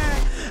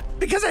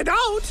 Because I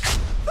don't.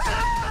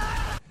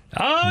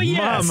 Oh,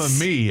 yes. Mamma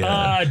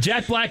mia.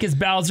 Jack Black as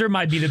Bowser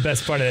might be the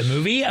best part of that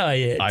movie.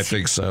 I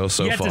think so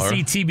far. You have to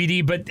see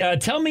TBD,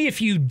 but tell me if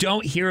you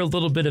don't hear a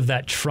little bit of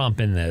that Trump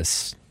in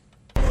this.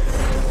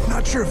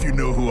 Not sure if you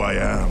know who I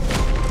am,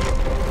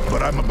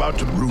 but I'm about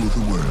to rule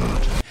the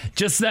world.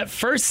 Just that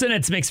first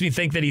sentence makes me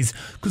think that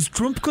because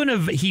Trump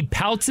he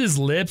pouts his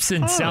lips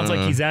and sounds like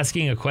he's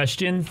asking a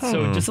question.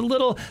 So just a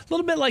little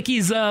bit like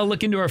he's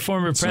looking to our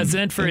former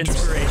president for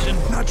inspiration.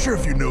 Not sure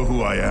if you know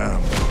who I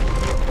am,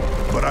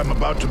 but I'm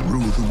about to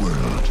rule the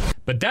world.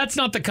 But that's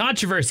not the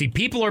controversy.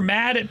 People are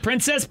mad at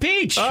Princess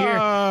Peach.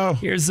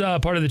 Here's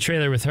part of the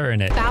trailer with her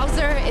in it.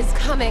 Bowser is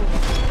coming.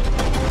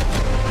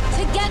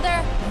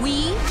 Together,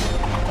 we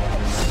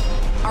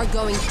are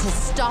going to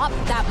stop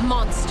that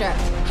monster.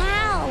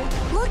 How?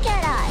 Look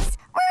at us.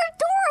 We're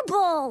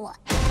adorable.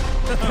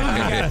 I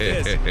got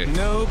this.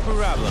 No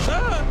problem.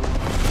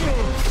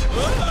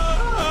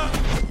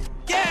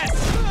 Yes!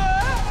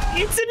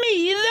 It's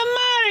me, the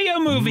Mario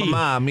movie.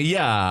 Mamma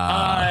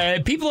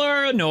mia. People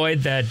are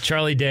annoyed that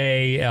Charlie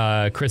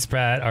Day, Chris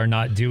Pratt are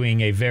not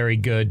doing a very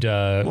good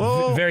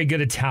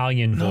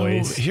Italian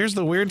voice. Here's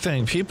the weird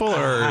thing. People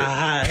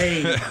are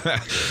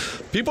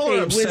people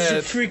are upset.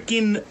 Where's the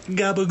freaking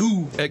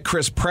gabagoo? At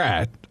Chris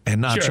Pratt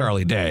and not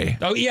Charlie Day.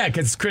 Oh yeah,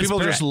 because people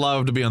just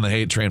love to be on the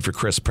hate train for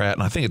Chris Pratt,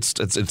 and I think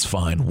it's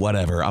fine.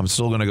 Whatever. I'm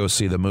still going to go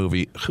see the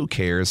movie. Who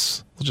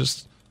cares?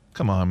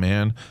 Come on,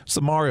 man. It's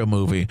the Mario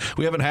movie.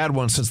 We haven't had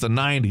one since the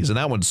 90s, and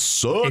that one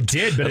sucked. It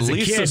did, but at as a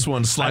least kid, this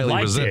one slightly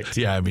I liked it.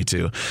 Yeah, me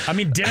too. I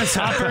mean, Dennis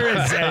Hopper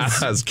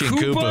as King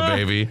Koopa,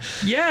 baby.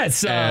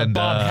 Yes, and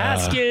Bob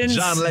Haskins.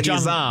 John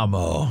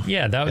Leguizamo.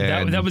 Yeah,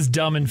 that was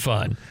dumb and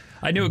fun.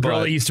 I knew a girl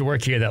that used to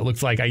work here that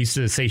looked like, I used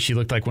to say she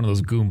looked like one of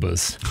those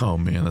Goombas. Oh,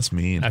 man, that's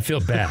mean. I feel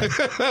bad.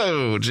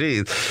 Oh,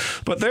 geez.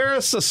 But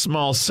there's a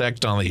small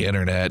sect on the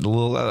internet, a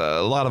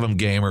lot of them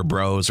gamer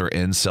bros or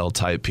incel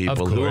type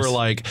people who are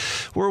like,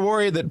 we're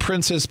worried that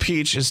Princess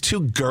Peach is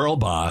too girl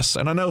boss.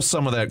 And I know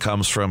some of that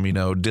comes from,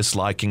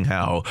 disliking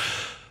how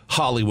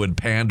Hollywood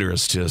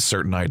panders to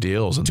certain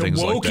ideals and things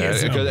like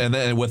that, and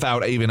then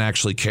without even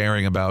actually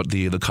caring about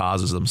the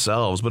causes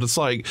themselves. But it's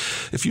like,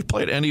 if you've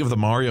played any of the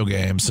Mario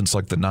games since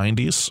like the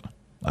 90s,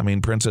 I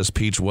mean, Princess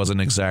Peach wasn't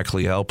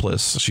exactly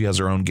helpless. She has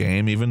her own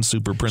game, even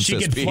Super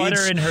Princess Peach. She can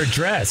flutter in her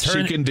dress.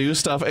 She can do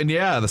stuff. And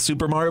yeah, the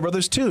Super Mario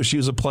Brothers too. She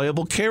was a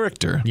playable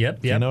character.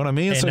 Yep. You know what I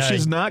mean? And, so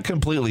she's not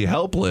completely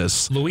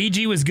helpless.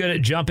 Luigi was good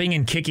at jumping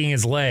and kicking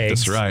his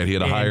legs. That's right. He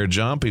had a higher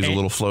jump. He's a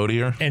little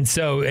floatier. And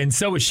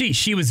so was she.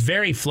 She was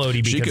very floaty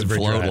because she could of her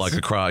float dress. like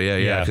a crow.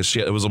 Yeah. Because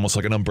it was almost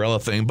like an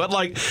umbrella thing. But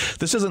like,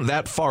 this isn't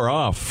that far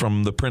off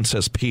from the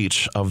Princess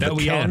Peach of the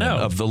canon,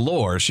 of the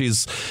lore.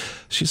 She's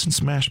in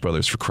Smash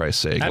Brothers, for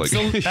Christ's sake.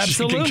 Absolutely.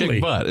 She can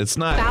kick butt. It's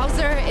not.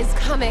 Bowser is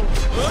coming.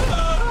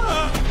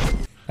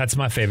 That's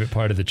my favorite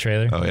part of the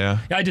trailer. Oh, yeah?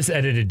 I just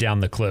edited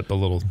down the clip a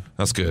little.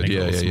 That's good.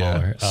 Yeah.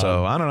 Smaller.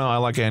 So, I don't know. I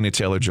like Anya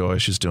Taylor-Joy.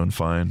 She's doing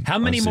fine. How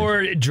many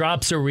more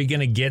drops are we going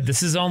to get?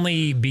 This is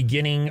only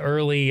beginning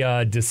early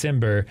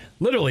December.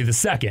 Literally the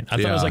 2nd. I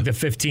thought it was like the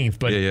 15th.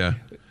 But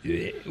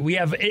we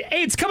have...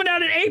 it's coming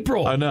out in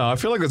April. I know. I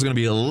feel like there's going to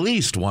be at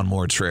least one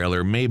more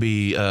trailer.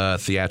 Maybe a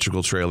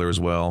theatrical trailer as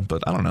well.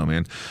 But I don't know,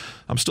 man.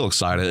 I'm still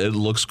excited. It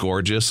looks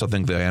gorgeous. I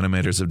think the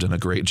animators have done a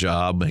great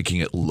job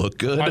making it look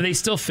good. Are they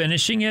still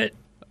finishing it?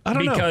 I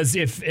don't know. Because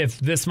if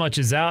this much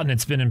is out and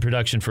it's been in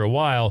production for a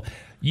while,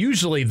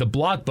 usually the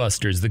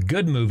blockbusters, the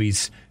good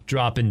movies,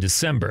 drop in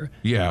December.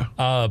 Yeah.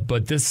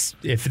 But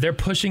if they're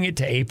pushing it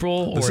to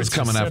April, this is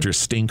coming after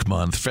Stink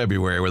Month,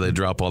 February, where they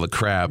drop all the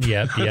crap.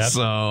 Yep.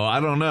 So I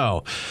don't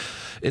know.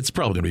 It's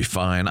probably going to be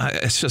fine.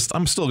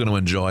 I'm still going to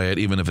enjoy it,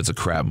 even if it's a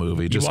crap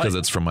movie, just because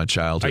it's from my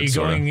childhood. Are you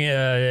going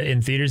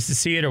in theaters to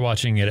see it or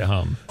watching it at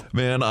home?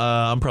 Man,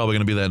 I'm probably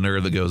going to be that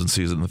nerd that goes and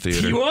sees it in the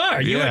theater. You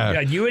are. Yeah.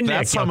 You and Nick.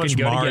 That's how much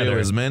Mario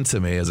is meant to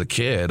me as a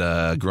kid,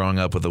 growing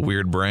up with a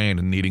weird brain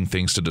and needing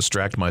things to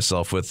distract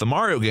myself with. The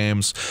Mario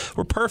games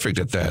were perfect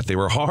at that. They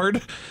were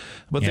hard,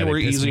 but they were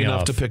easy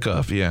enough to pick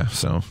up. Yeah,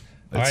 so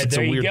it's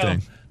a weird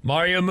thing.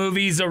 Mario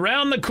movie's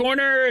around the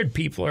corner.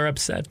 People are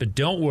upset, but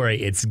don't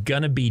worry. It's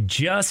going to be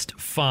just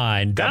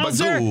fine. Bowser's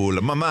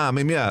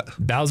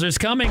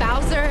coming.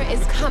 Bowser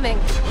is coming.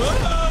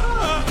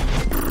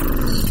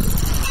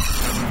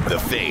 The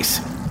face.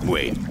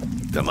 Wait.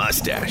 The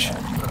mustache.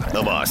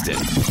 Of Austin.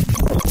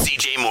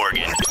 CJ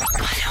Morgan.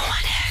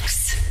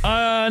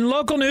 In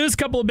local news, a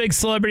couple of big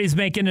celebrities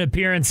making an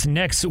appearance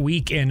next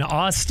week in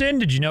Austin.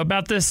 Did you know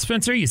about this,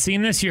 Spencer? You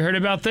seen this? You heard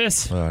about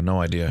this? No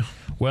idea.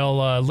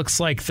 Well, looks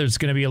like there's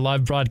going to be a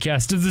live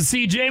broadcast of the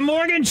CJ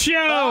Morgan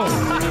Show.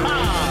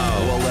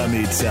 Well, let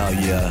me tell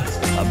you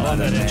about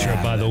that intro,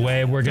 by the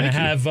way. We're going to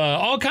have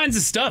all kinds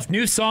of stuff.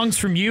 New songs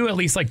from you, at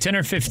least like 10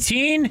 or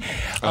 15.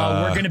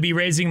 We're going to be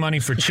raising money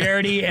for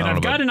charity, and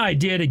I've got an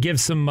idea to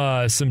give some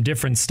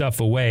different stuff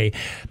away.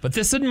 But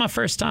this isn't my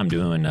first time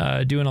doing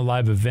a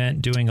live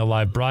event, doing a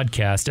live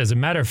broadcast. As a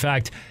matter of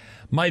fact,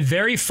 my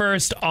very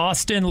first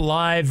Austin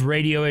live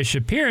radio-ish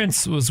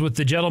appearance was with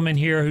the gentleman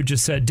here who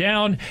just sat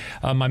down,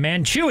 my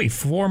man Chewy,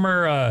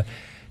 former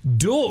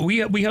dual. We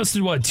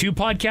hosted, 2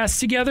 podcasts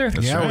together?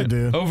 That's right. We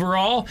did.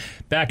 Overall,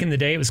 back in the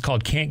day, it was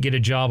called Can't Get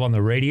a Job on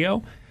the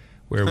Radio,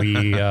 where we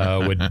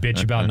would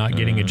bitch about not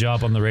getting a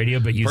job on the radio,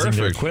 but using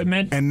their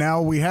equipment. And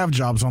now we have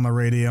jobs on the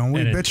radio, and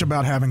we bitch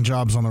about having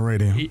jobs on the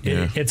radio.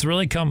 It's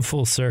really come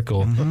full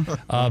circle.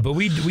 But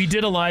we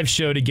did a live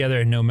show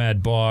together at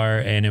Nomad Bar,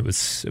 and it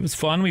was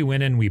fun. We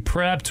went in, we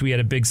prepped. We had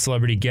a big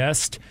celebrity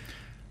guest.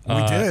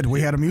 We did.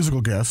 We had a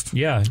musical guest.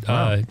 Yeah.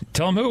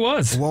 Tell them who it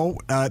was. Well,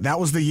 that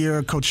was the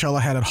year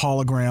Coachella had a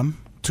hologram,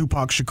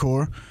 Tupac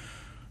Shakur.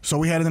 So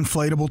we had an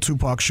inflatable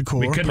Tupac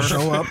Shakur.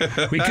 Show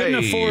up. We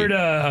couldn't afford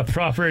a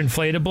proper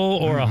inflatable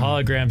or a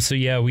hologram. So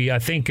yeah, I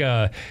think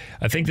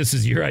this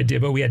was your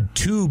idea, but we had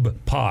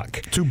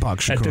Tupac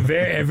Shakur at the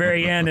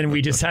very end, and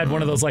we just had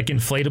one of those like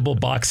inflatable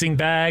boxing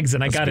bags,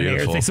 and I got an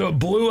air thing, so it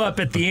blew up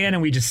at the end,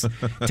 and we just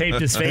taped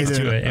his face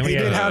to it. And we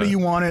did How Do You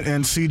Want It,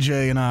 and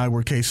CJ and I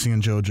were Casey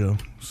and JoJo.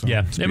 So.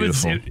 Yeah,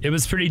 it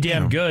was pretty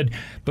damn good.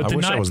 But I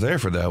wish I was there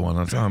for that one.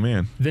 Oh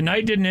man, the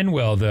night didn't end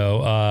well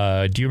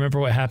though. Do you remember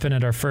what happened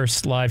at our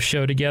first live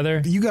show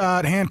together? You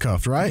got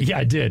handcuffed, right? Yeah,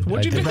 I did.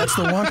 What'd you do? That's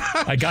the one.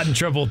 I got in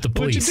trouble with the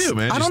police. What'd you do,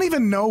 man? I don't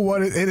even know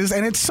what it is,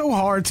 and it's so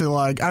hard to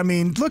like. I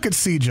mean, look at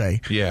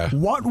CJ. Yeah.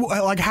 What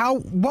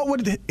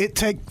would it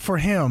take for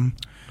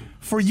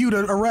you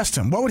to arrest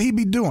him? What would he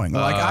be doing?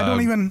 Like, I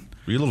don't even.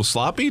 Were you a little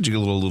sloppy? Did you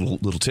get a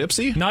little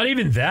tipsy? Not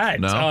even that.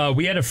 No?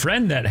 We had a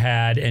friend that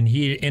had, and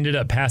he ended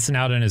up passing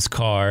out in his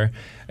car.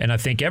 And I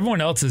think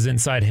everyone else is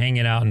inside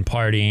hanging out and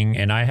partying,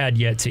 and I had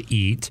yet to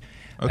eat.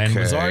 Okay. And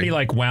was already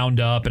like wound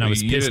up, and I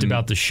was pissed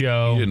about the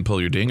show. You didn't pull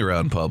your dinger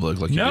out in public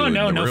like you do in the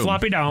room. No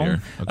floppy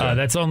down. Okay.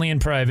 That's only in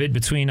private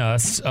between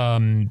us.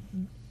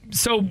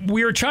 So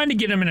we were trying to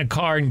get him in a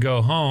car and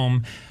go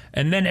home.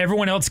 And then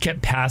everyone else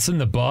kept passing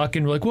the buck,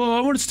 and we're like, well,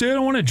 I want to stay. I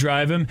don't want to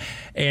drive him.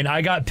 And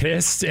I got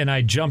pissed, and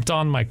I jumped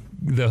on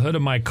the hood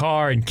of my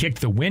car and kicked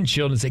the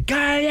windshield and said,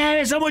 God,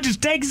 yeah, someone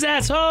just take his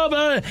ass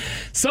home.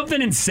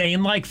 Something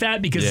insane like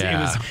that, because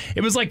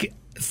it was like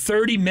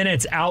 30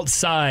 minutes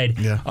outside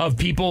of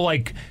people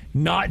like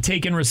not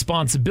taking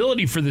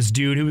responsibility for this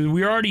dude. We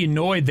were already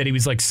annoyed that he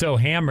was like so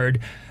hammered.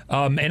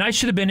 And I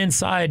should have been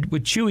inside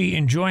with Chewy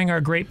enjoying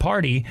our great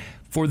party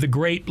for the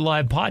great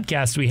live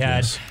podcast we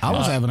had. Yes. I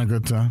was having a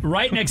good time.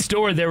 Right next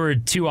door, there were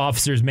 2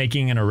 officers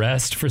making an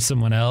arrest for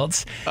someone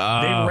else. They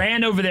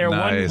ran over there.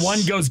 Nice. One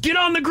goes, get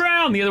on the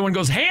ground. The other one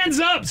goes, hands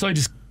up. So I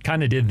just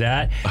kind of did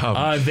that.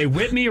 They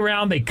whipped me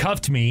around. They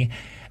cuffed me.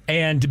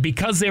 And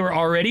because they were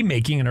already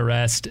making an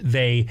arrest,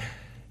 they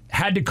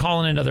had to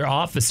call in another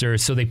officer.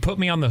 So they put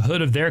me on the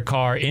hood of their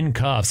car in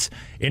cuffs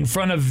in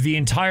front of the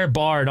entire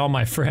bar and all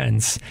my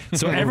friends.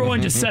 So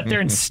everyone just sat there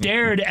and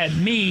stared at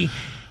me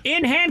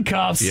in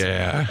handcuffs.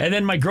 Yeah. And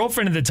then my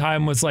girlfriend at the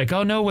time was like,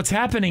 oh no, what's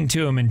happening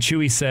to him? And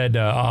Chewy said,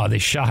 they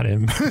shot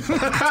him.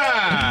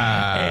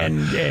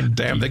 and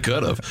damn, they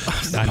could have.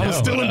 I was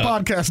still in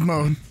podcast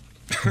mode.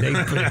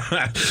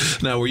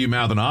 Now, were you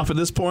mouthing off at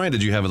this point?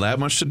 Did you have that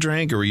much to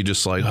drink, or were you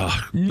just like,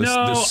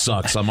 this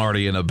sucks, I'm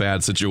already in a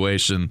bad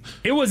situation?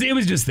 It was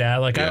just that.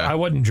 Like, I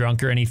wasn't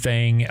drunk or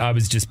anything. I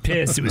was just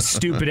pissed. It was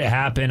stupid it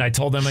happened. I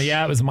told them,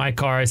 it was my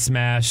car I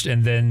smashed.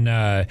 And then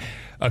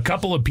a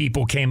couple of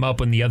people came up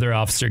when the other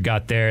officer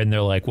got there, and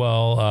they're like,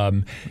 well,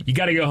 you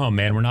got to go home,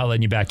 man. We're not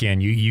letting you back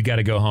in. You got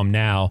to go home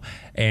now.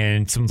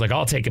 And someone's like,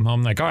 I'll take him home.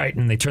 I'm like, all right.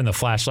 And they turned the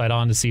flashlight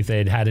on to see if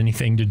they had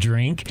anything to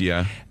drink.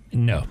 Yeah.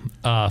 No.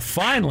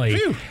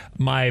 Finally,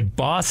 my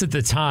boss at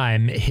the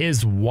time,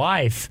 his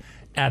wife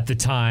at the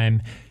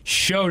time,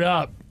 showed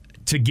up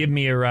to give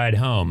me a ride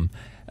home.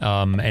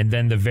 And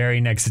then the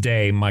very next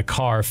day, my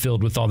car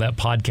filled with all that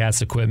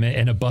podcast equipment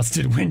and a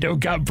busted window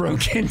got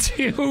broke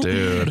into.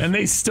 Dude. And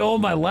they stole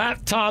my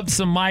laptop,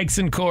 some mics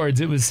and cords.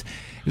 It was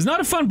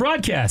not a fun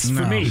broadcast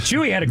for me.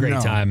 Chewy had a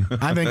great time.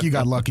 I think you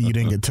got lucky you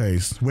didn't get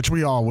tased, which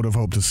we all would have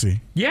hoped to see.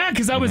 Yeah,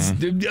 because I was,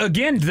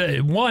 again,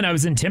 I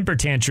was in temper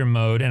tantrum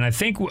mode, and I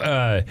think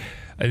the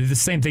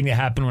same thing that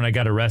happened when I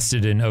got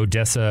arrested in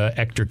Odessa,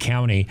 Ector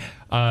County.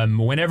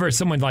 Whenever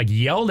someone like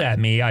yelled at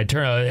me, I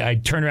turned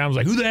around and was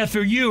like, "Who the F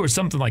are you?" or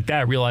something like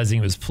that, realizing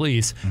it was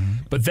police.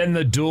 But then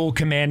the dual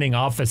commanding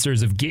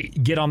officers of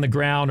get on the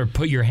ground or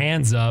put your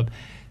hands up,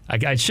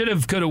 I should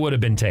have, could have, would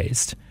have been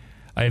tased.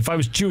 If I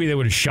was Chewy, they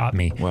would have shot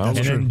me. Well, and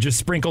then just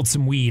sprinkled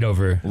some weed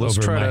over my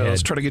head.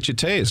 Let's try to get you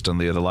tased on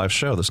the live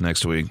show this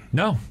next week.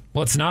 No,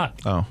 well, it's not.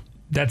 Oh.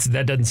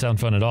 That doesn't sound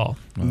fun at all.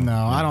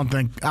 No, I don't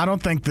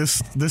think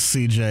this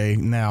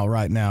CJ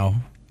right now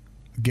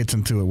gets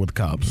into it with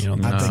cops.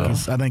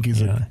 I think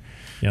he's a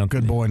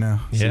good boy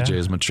now. CJ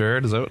is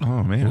matured. Is that?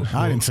 Oh man,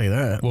 I didn't say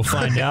that. We'll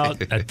find out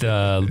at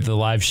the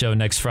live show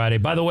next Friday.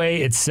 By the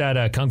way, it's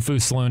at Kung Fu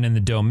Saloon in the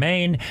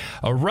Domain.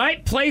 A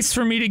right place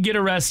for me to get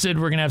arrested.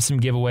 We're gonna have some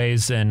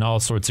giveaways and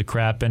all sorts of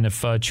crap. And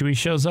if Chewy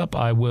shows up,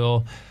 I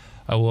will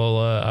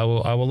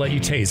let you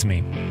tase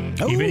me.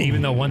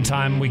 Even though one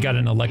time we got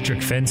an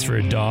electric fence for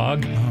a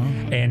dog,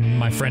 and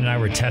my friend and I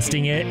were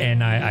testing it,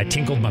 and I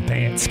tinkled my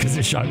pants because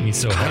it shocked me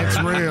so hard.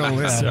 That's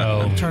real. Yeah.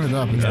 So turn it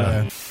up.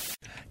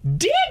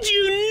 Did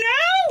you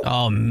know?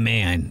 Oh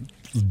man,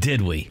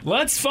 did we?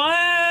 Let's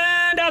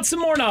find out some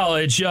more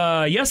knowledge.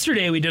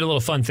 Yesterday we did a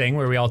little fun thing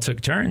where we all took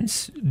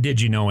turns.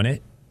 Did you know in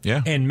it?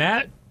 Yeah. And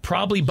Matt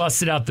probably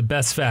busted out the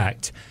best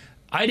fact.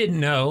 I didn't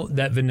know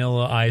that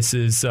Vanilla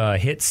Ice's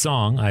hit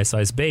song, Ice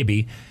Ice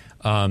Baby,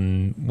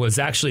 was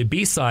actually a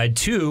B-side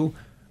to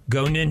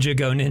Go Ninja,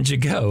 Go Ninja,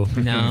 Go.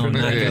 No, not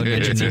Go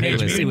Ninja,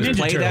 Ninja. It was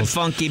Play That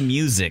Funky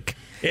Music,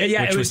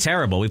 which was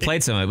terrible. We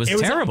played some. It was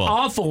terrible. It was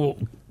an awful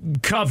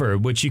cover,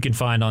 which you can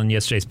find on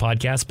yesterday's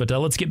podcast. But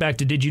let's get back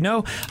to Did You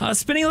Know?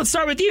 Spinny, let's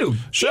start with you.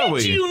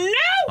 Did you know?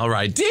 All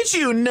right. Did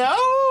you know?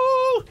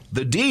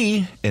 The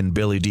D in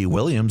Billy D.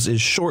 Williams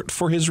is short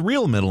for his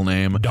real middle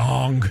name.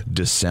 Dong.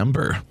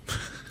 December.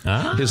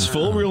 His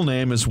full real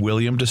name is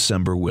William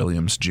December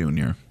Williams,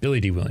 Jr. Billy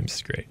D. Williams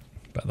is great,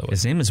 by the way.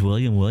 His name is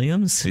William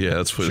Williams? Yeah,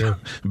 that's what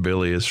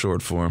Billy is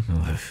short for.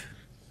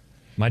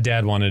 My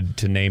dad wanted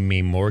to name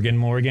me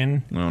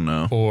Morgan. Oh,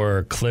 no.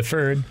 Or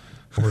Clifford.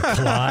 Or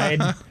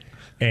Clyde.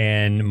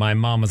 And my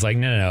mom was like,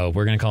 no,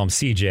 we're going to call him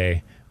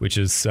CJ, which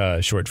is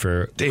short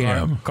for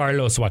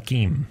Carlos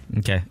Joaquim.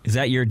 Okay. Is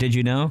that your Did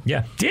You Know?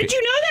 Yeah. Did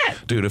you know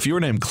that? Dude, if you were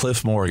named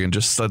Cliff Morgan, you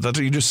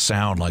just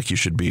sound like you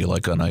should be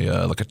like on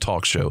a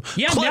talk show.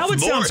 Yeah, Cliff now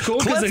it sounds cool.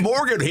 Cliff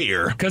Morgan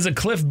here. Because of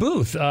Cliff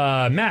Booth.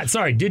 Matt,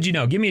 sorry, did you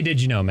know? Give me a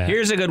Did You Know, Matt.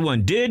 Here's a good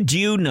one. Did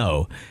you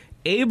know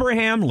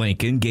Abraham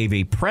Lincoln gave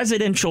a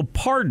presidential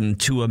pardon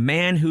to a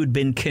man who'd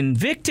been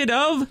convicted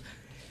of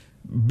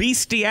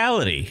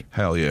bestiality?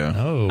 Hell yeah.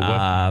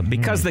 Oh.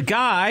 Because the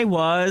guy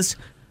was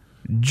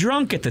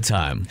drunk at the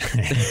time.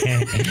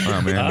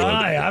 Oh, man,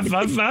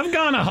 I've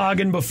gone a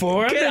hogging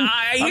before. I've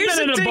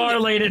been at a bar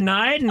late at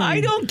night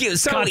and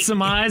caught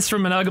some eyes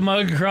from an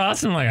Ugga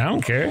across, and I'm like, I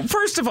don't care.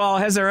 First of all,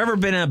 has there ever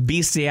been a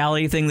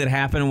bestiality thing that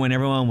happened when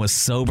everyone was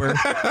sober?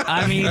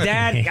 I mean,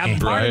 that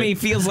part of me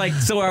feels like,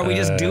 so are we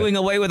just doing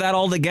away with that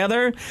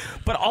altogether?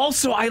 But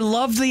also, I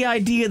love the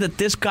idea that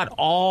this got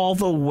all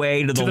the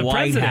way to the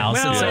White House.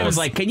 Well, and so it was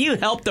like, can you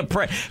help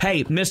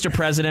hey, Mr.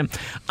 President,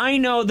 I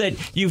know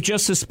that you've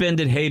just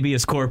suspended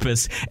habeas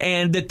corpus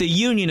and that the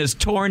union is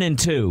torn in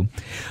two,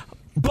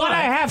 but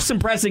I have some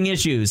pressing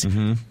issues.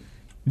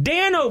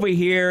 Dan over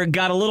here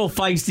got a little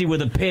feisty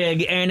with a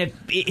pig, and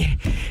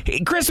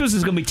Christmas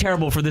is going to be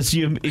terrible for this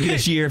year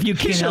if you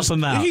can't help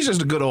him out. He's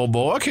just a good old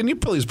boy. Can you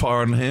please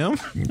pardon him?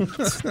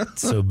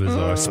 So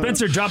bizarre.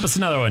 Spencer, drop us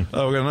another one.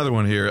 Oh, we got another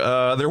one here.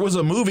 There was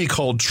a movie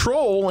called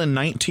Troll in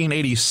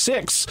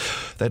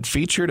 1986 that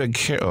featured a...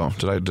 Oh,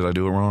 did I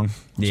do it wrong?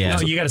 Yeah.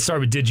 No, you got to start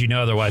with Did You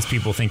Know? Otherwise,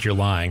 people think you're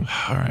lying.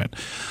 All right.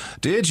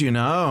 Did you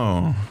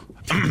know...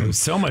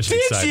 So much Did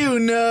excitement. you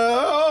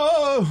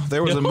know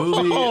there was a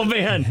movie? Oh,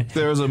 man.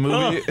 There was a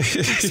movie.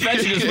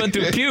 Especially just went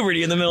through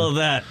puberty in the middle of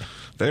that.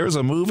 There was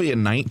a movie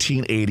in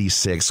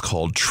 1986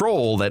 called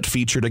Troll that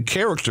featured a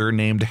character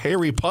named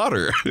Harry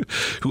Potter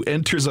who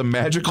enters a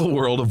magical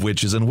world of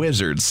witches and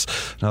wizards.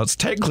 Now, it's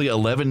technically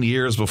 11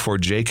 years before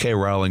J.K.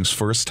 Rowling's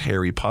first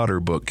Harry Potter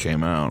book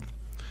came out.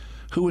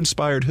 Who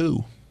inspired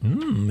who?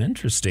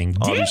 Interesting.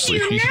 Obviously.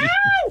 Did you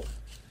know?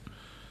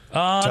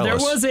 There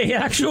us. was a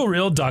actual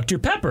real Dr.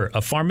 Pepper,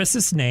 a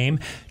pharmacist named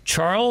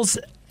Charles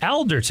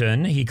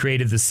Alderton. He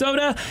created the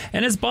soda,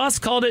 and his boss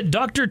called it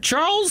Dr.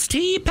 Charles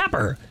T.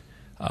 Pepper,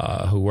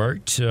 who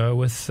worked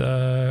with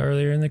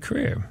earlier in the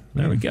career.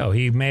 There we go.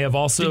 He may have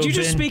also Did you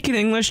just speak in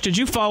English? Did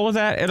you follow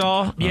that at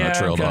all? Yeah,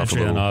 trailed off a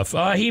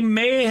little. He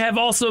may have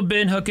also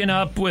been hooking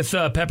up with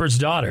Pepper's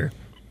daughter.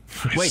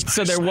 Wait,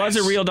 so there was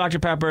a real Dr.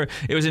 Pepper.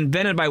 It was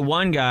invented by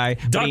one guy,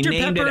 but he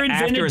named it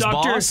after his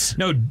boss?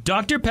 No,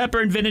 Dr.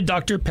 Pepper invented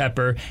Dr.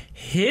 Pepper.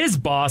 His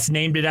boss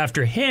named it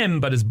after him,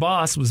 but his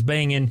boss was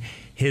banging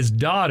his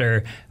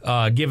daughter,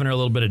 giving her a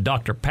little bit of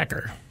Dr.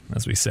 Pecker,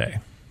 as we say.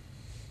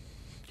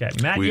 Okay,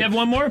 Matt, you have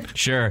one more?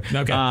 Sure.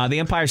 Okay. The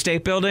Empire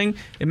State Building,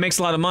 it makes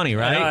a lot of money,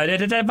 right?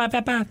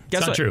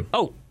 Guess not true.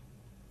 Oh,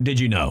 did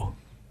you know?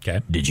 Okay.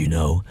 Did you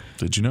know?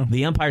 Did you know?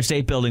 The Empire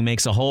State Building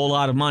makes a whole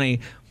lot of money,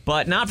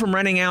 but not from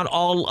renting out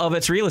all of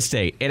its real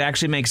estate. It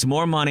actually makes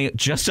more money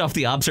just off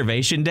the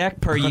observation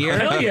deck per year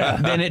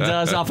than it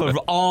does off of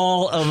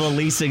all of the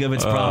leasing of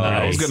its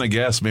properties. I was going to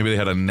guess maybe they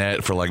had a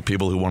net for like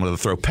people who wanted to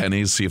throw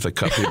pennies, see if they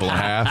cut people in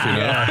half. You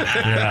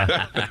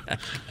know?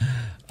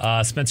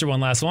 Yeah. Spencer,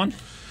 one last one.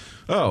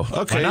 Oh,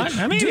 okay.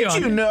 I mean, did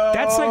you know?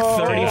 That's like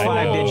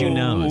 35 did you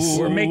knows.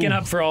 We're making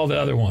up for all the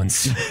other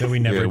ones that we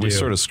never do. We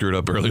sort of screwed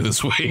up earlier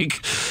this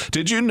week.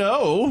 Did you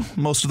know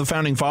most of the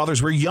founding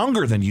fathers were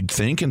younger than you'd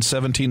think in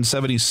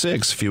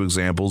 1776? A few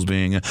examples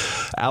being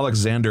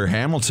Alexander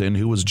Hamilton,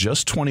 who was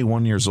just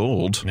 21 years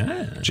old.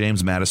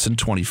 James Madison,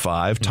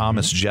 25.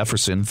 Thomas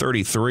Jefferson,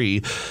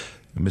 33.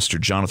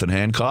 Mr. Jonathan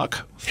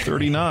Hancock,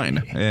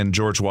 39. And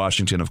George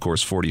Washington, of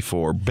course,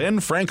 44. Ben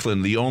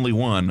Franklin, the only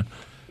one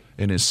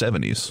in his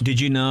 70s. Did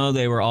you know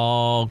they were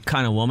all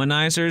kind of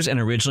womanizers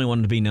and originally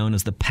wanted to be known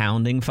as the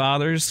Pounding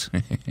Fathers?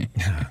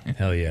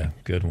 Hell yeah.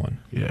 Good one.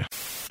 Yeah.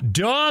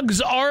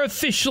 Dogs are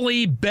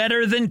officially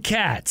better than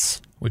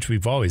cats, which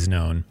we've always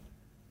known.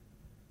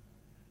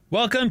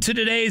 Welcome to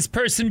today's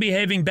person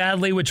behaving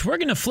badly, which we're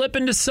going to flip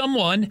into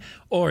someone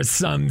or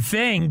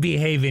something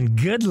behaving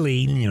goodly.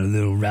 You know, a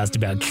little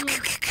roustabout.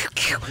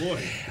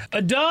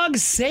 A dog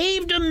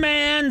saved a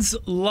man's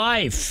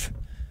life.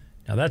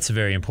 Now, that's a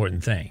very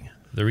important thing.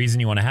 The reason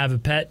you want to have a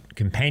pet,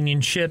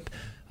 companionship,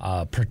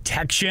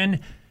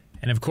 protection,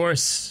 and of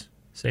course,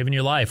 saving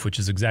your life, which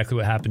is exactly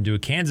what happened to a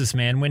Kansas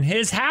man when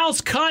his house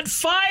caught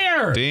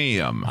fire.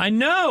 Damn. I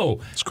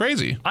know. It's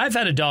crazy. I've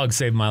had a dog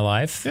save my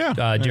life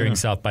during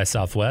South by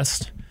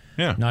Southwest.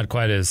 Yeah. Not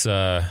quite as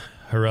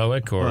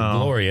heroic or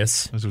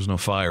glorious. There was no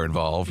fire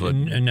involved. But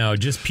no,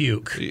 just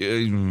puke.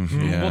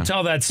 We'll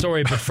tell that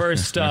story, but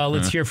first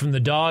let's hear from the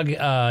dog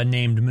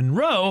named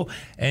Monroe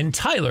and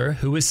Tyler,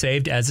 who was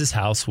saved as his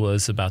house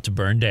was about to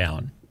burn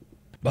down.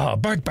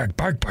 Bark, bark, bark,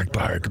 bark, bark,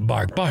 bark,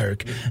 bark,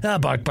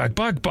 bark, bark,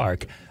 bark,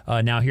 bark.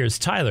 Now here's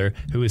Tyler,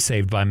 who was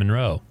saved by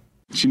Monroe.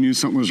 She knew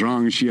something was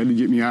wrong and she had to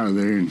get me out of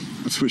there, and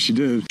that's what she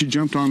did. She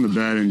jumped on the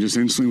bed and just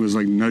instantly was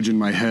like nudging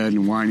my head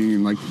and whining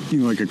and like, you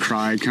know, like a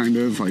cry kind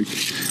of, like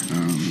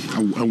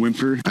a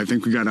whimper. I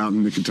think we got out in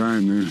the nick of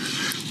time there.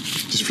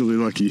 Just really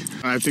lucky.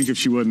 I think if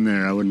she wasn't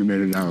there, I wouldn't have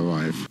made it out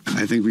alive.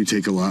 I think we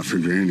take a lot for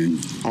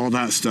granted. All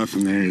that stuff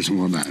in there isn't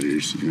what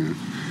matters, you know.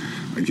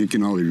 Like, it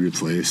can all be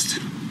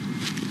replaced.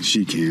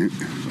 She can't,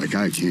 like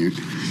I can't.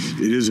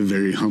 It is a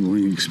very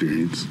humbling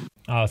experience.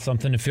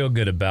 Something to feel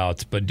good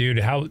about. But dude,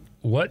 how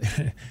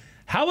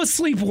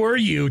asleep were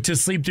you to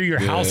sleep through your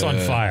house on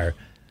fire?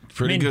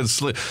 Pretty good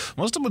sleep.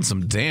 Must have been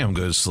some damn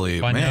good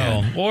sleep. I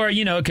man. know. Or,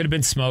 you know, it could have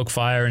been smoke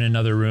fire in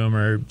another room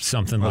or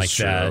something That's like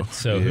true. that.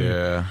 So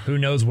who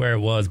knows where it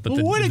was? But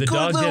the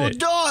dog did it.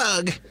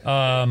 Dog.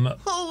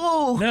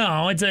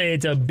 No,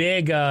 it's a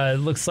big.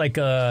 Looks like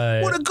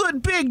a. What a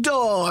good big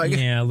dog.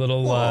 Yeah, a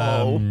little.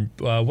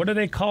 What are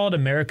they called?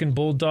 American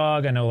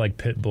bulldog. I know, like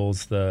pit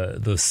bulls,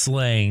 the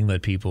slang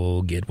that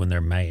people get when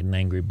they're mad and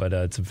angry. But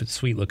it's a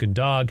sweet looking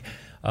dog.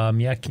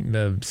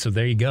 So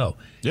there you go.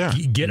 Yeah.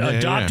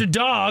 Adopt a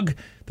dog.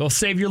 They'll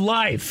save your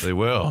life. They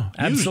will.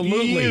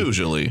 Absolutely.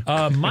 Usually.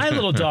 My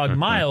little dog,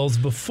 Miles,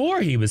 before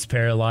he was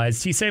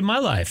paralyzed, he saved my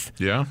life.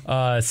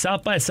 Yeah.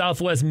 South by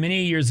Southwest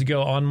many years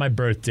ago on my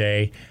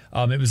birthday.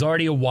 It was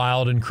already a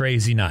wild and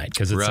crazy night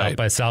because it's South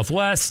by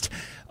Southwest.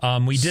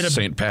 We did a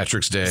St.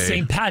 Patrick's Day.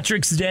 St.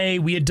 Patrick's Day.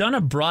 We had done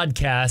a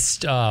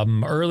broadcast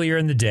earlier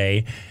in the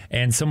day,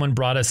 and someone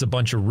brought us a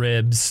bunch of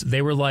ribs.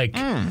 They were like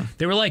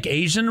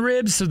Asian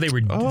ribs, so they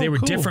were cool.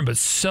 Different, but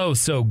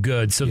so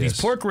good. So these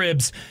pork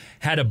ribs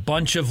had a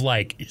bunch of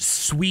like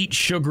sweet,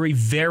 sugary,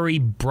 very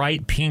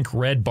bright pink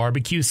red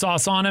barbecue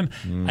sauce on them.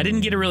 I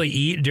didn't get to really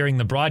eat during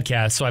the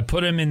broadcast, so I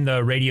put them in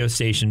the radio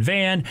station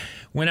van,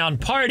 went out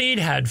and partied,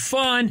 had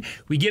fun.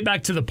 We get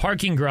back to the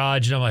parking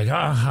garage, and I'm like,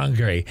 I'm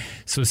hungry.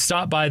 So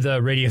stop by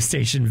the radio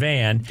station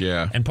van,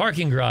 and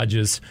parking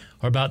garages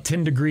are about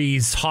 10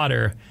 degrees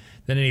hotter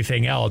than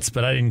anything else,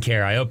 but I didn't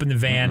care. I opened the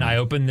van, I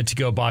opened the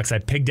to-go box, I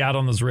pigged out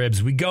on those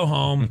ribs. We go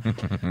home,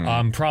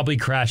 probably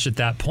crash at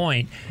that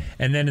point,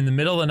 and then in the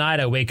middle of the night,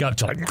 I wake up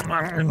to like,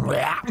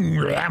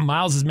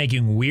 Miles is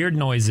making weird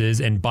noises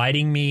and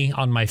biting me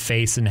on my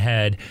face and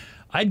head.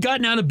 I'd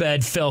gotten out of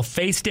bed, fell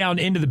face down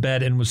into the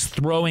bed, and was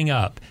throwing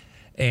up.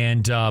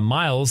 and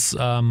Miles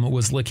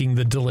was licking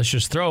the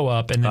delicious throw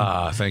up, and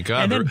then thank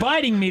God, and then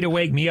biting me to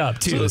wake me up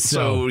too.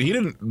 So he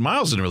didn't.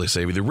 Miles didn't really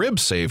save you. The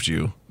ribs saved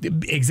you.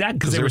 Exactly,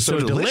 because they were so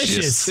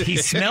delicious. He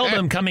smelled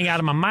them coming out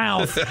of my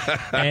mouth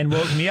and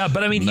woke me up.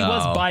 But I mean, he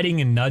was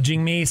biting and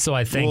nudging me, so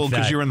I think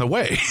because you're in the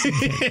way.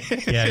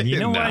 Yeah, you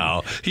know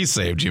what? He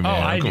saved you,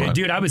 man.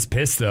 Dude, I was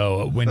pissed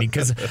though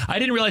because I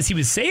didn't realize he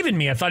was saving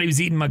me. I thought he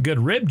was eating my good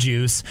rib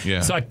juice.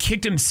 Yeah. So I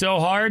kicked him so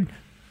hard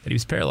that he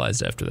was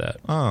paralyzed after that.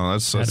 Oh,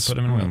 that's I had to put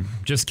him in a wheel.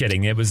 Just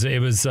kidding. It was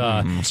it's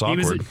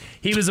awkward.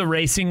 He was a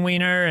racing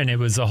wiener, and it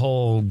was a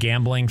whole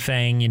gambling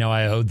thing. You know,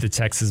 I owed the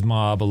Texas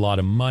mob a lot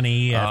of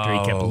money after he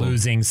kept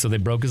losing, so they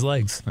broke his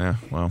legs. Yeah,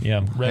 well.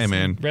 Yeah.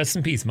 Man. Rest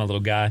in peace, my little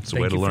guy.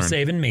 Thank you for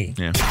saving me.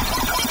 Yeah.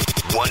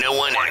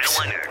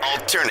 101X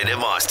Alternative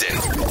Austin.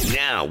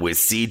 Now with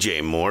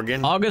CJ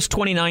Morgan. August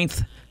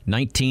 29th,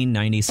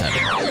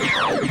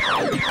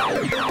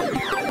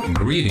 1997.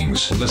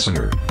 Greetings,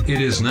 listener.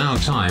 It is now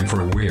time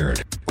for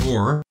Weird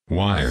or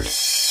Wired.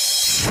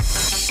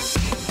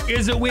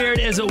 Is it weird?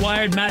 Is it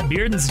wired? Matt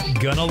Bearden's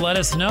gonna let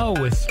us know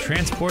with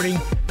transporting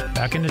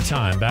back into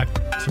time, back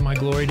to my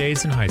glory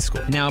days in high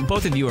school. Now,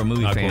 both of you are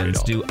movie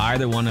fans. Do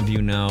either one of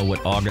you know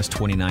what August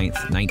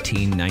 29th,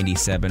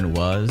 1997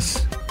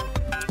 was?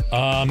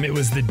 It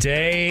was the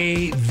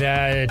day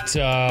that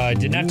I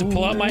didn't have to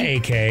pull out my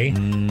AK.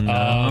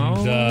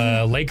 No.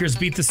 The Lakers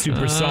beat the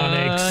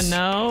Supersonics.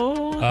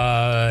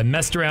 No.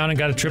 Messed around and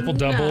got a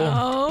triple-double.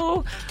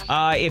 No.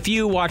 If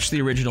you watch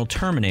the original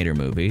Terminator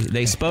movie,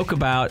 they spoke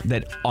about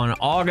that on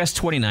August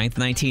 29th,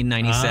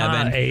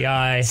 1997,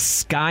 AI.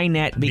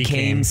 Skynet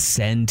became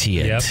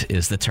sentient,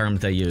 is the term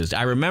they used.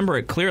 I remember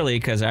it clearly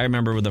because I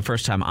remember the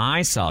first time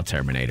I saw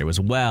Terminator. It was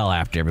well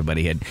after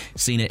everybody had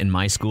seen it in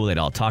my school. They'd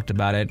all talked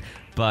about it.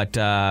 But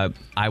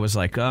I was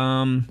like,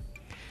 what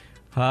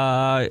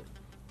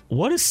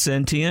does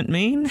sentient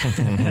mean?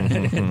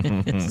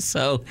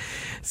 so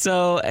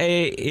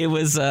it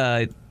was, you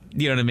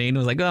know what I mean? It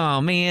was like,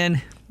 oh,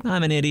 man,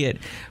 I'm an idiot.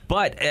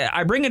 But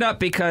I bring it up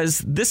because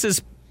this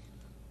is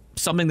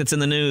something that's in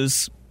the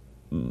news.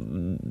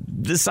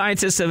 The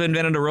scientists have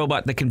invented a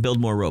robot that can build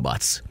more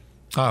robots.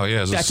 Oh,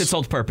 yeah. That's its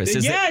whole purpose.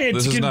 This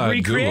can not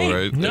recreate. Google,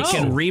 right? No. It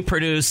can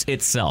reproduce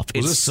itself.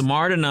 It's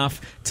smart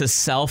enough to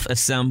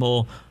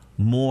self-assemble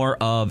more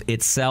of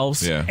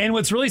itself. Yeah. And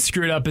what's really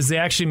screwed up is they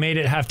actually made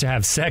it have to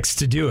have sex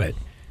to do it.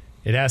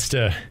 It has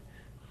to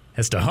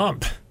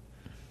hump.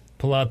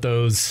 Pull out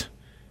those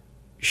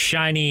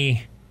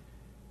shiny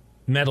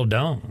metal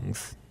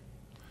dongs.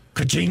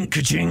 Ka-chink,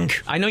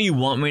 ka-chink. I know you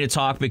want me to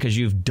talk because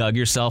you've dug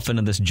yourself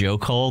into this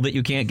joke hole that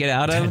you can't get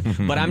out of,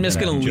 but I'm just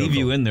going to leave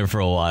you in there for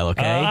a while,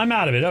 okay? I'm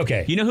out of it,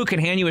 okay. You know who can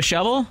hand you a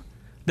shovel?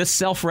 This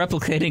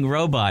self-replicating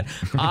robot.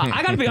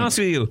 I got to be honest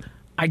with you.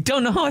 I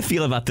don't know how I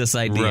feel about this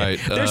idea. Right.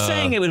 They're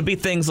saying it would be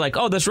things like,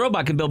 oh, this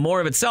robot can build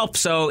more of itself.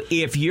 So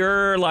if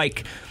you're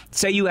like,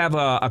 say you have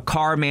a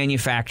car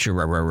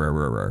manufacturer,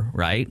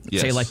 right?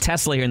 Yes. Say like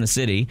Tesla here in the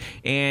city,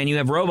 and you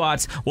have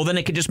robots, well, then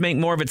it could just make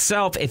more of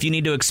itself if you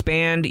need to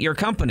expand your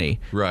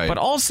company. Right. But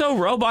also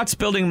robots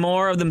building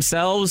more of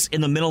themselves in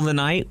the middle of the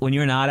night when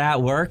you're not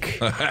at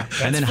work,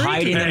 and then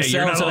hiding themselves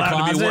you're not in a allowed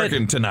closet. to be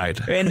working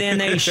tonight. And then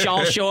they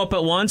all show up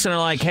at once and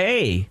are like,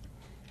 hey,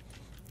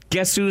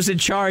 guess who's in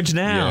charge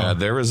now? Yeah,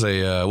 there is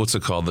a, what's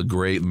it called? The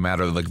gray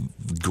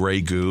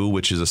goo,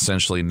 which is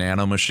essentially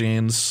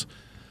nanomachines.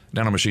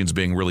 Nanomachines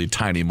being really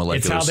tiny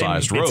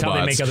molecular-sized robots. It's how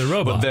they make other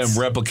robots. But them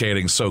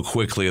replicating so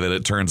quickly that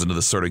it turns into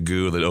the sort of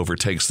goo that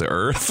overtakes the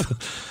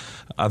Earth.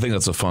 I think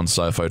that's a fun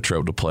sci-fi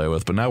trope to play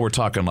with. But now we're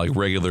talking like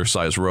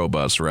regular-sized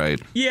robots, right?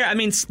 Yeah, I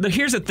mean,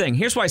 here's the thing.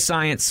 Here's why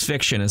science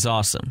fiction is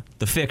awesome.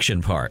 The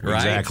fiction part, right?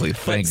 Exactly.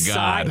 Thank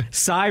God.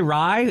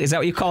 Sci-ri? Is that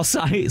what you call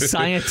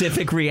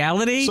scientific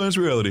reality? Science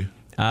reality.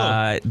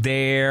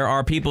 There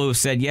are people who've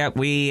said, yeah,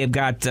 we have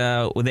got,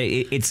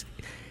 it's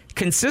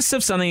consists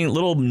of something,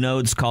 little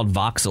nodes called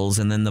voxels,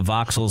 and then the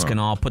voxels can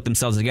all put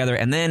themselves together,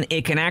 and then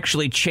it can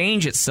actually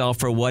change itself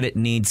for what it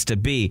needs to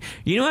be.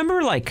 You know,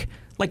 remember like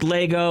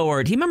Lego,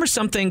 or do you remember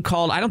something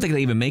called, I don't think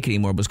they even make it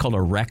anymore, but it was called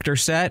a Rector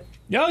set?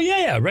 Oh,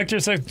 yeah. Rector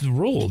set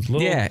ruled.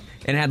 Yeah,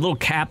 and it had little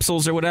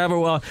capsules or whatever.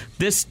 Well,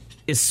 this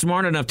is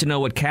smart enough to know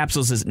what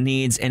capsules it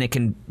needs, and it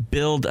can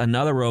build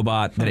another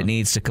robot that it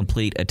needs to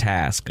complete a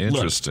task.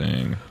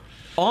 Interesting. Look,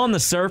 on the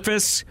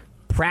surface,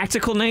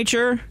 practical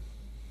nature,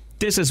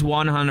 this is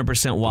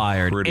 100%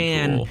 wired. Pretty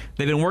and cool.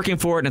 They've been working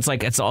for it,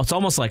 and it's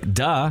almost like,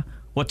 duh,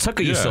 what took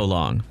you so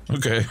long?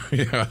 Okay,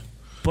 yeah.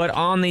 But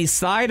on the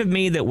side of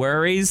me that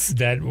worries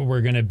that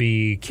we're going to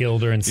be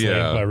killed or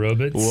enslaved by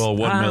robots. Well,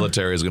 what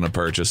military is going to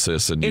purchase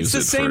this and use it for,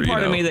 It's the same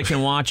part of me that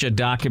can watch a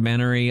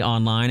documentary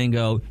online and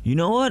go, you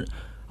know what?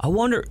 I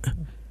wonder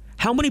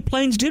how many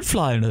planes did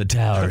fly into the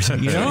towers,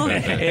 you know?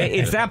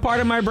 It's that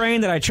part of my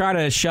brain that I try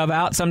to shove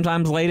out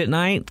sometimes late at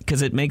night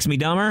because it makes me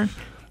dumber.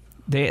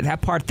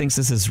 That part thinks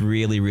this is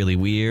really, really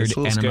weird. It's a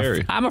little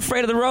scary. I'm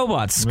afraid of the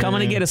robots coming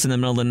to get us in the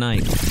middle of the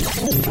night.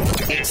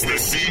 It's the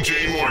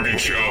CJ Morgan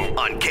Show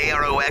on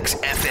KROX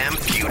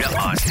FM, Buda,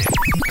 Austin.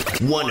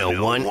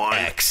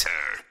 101X.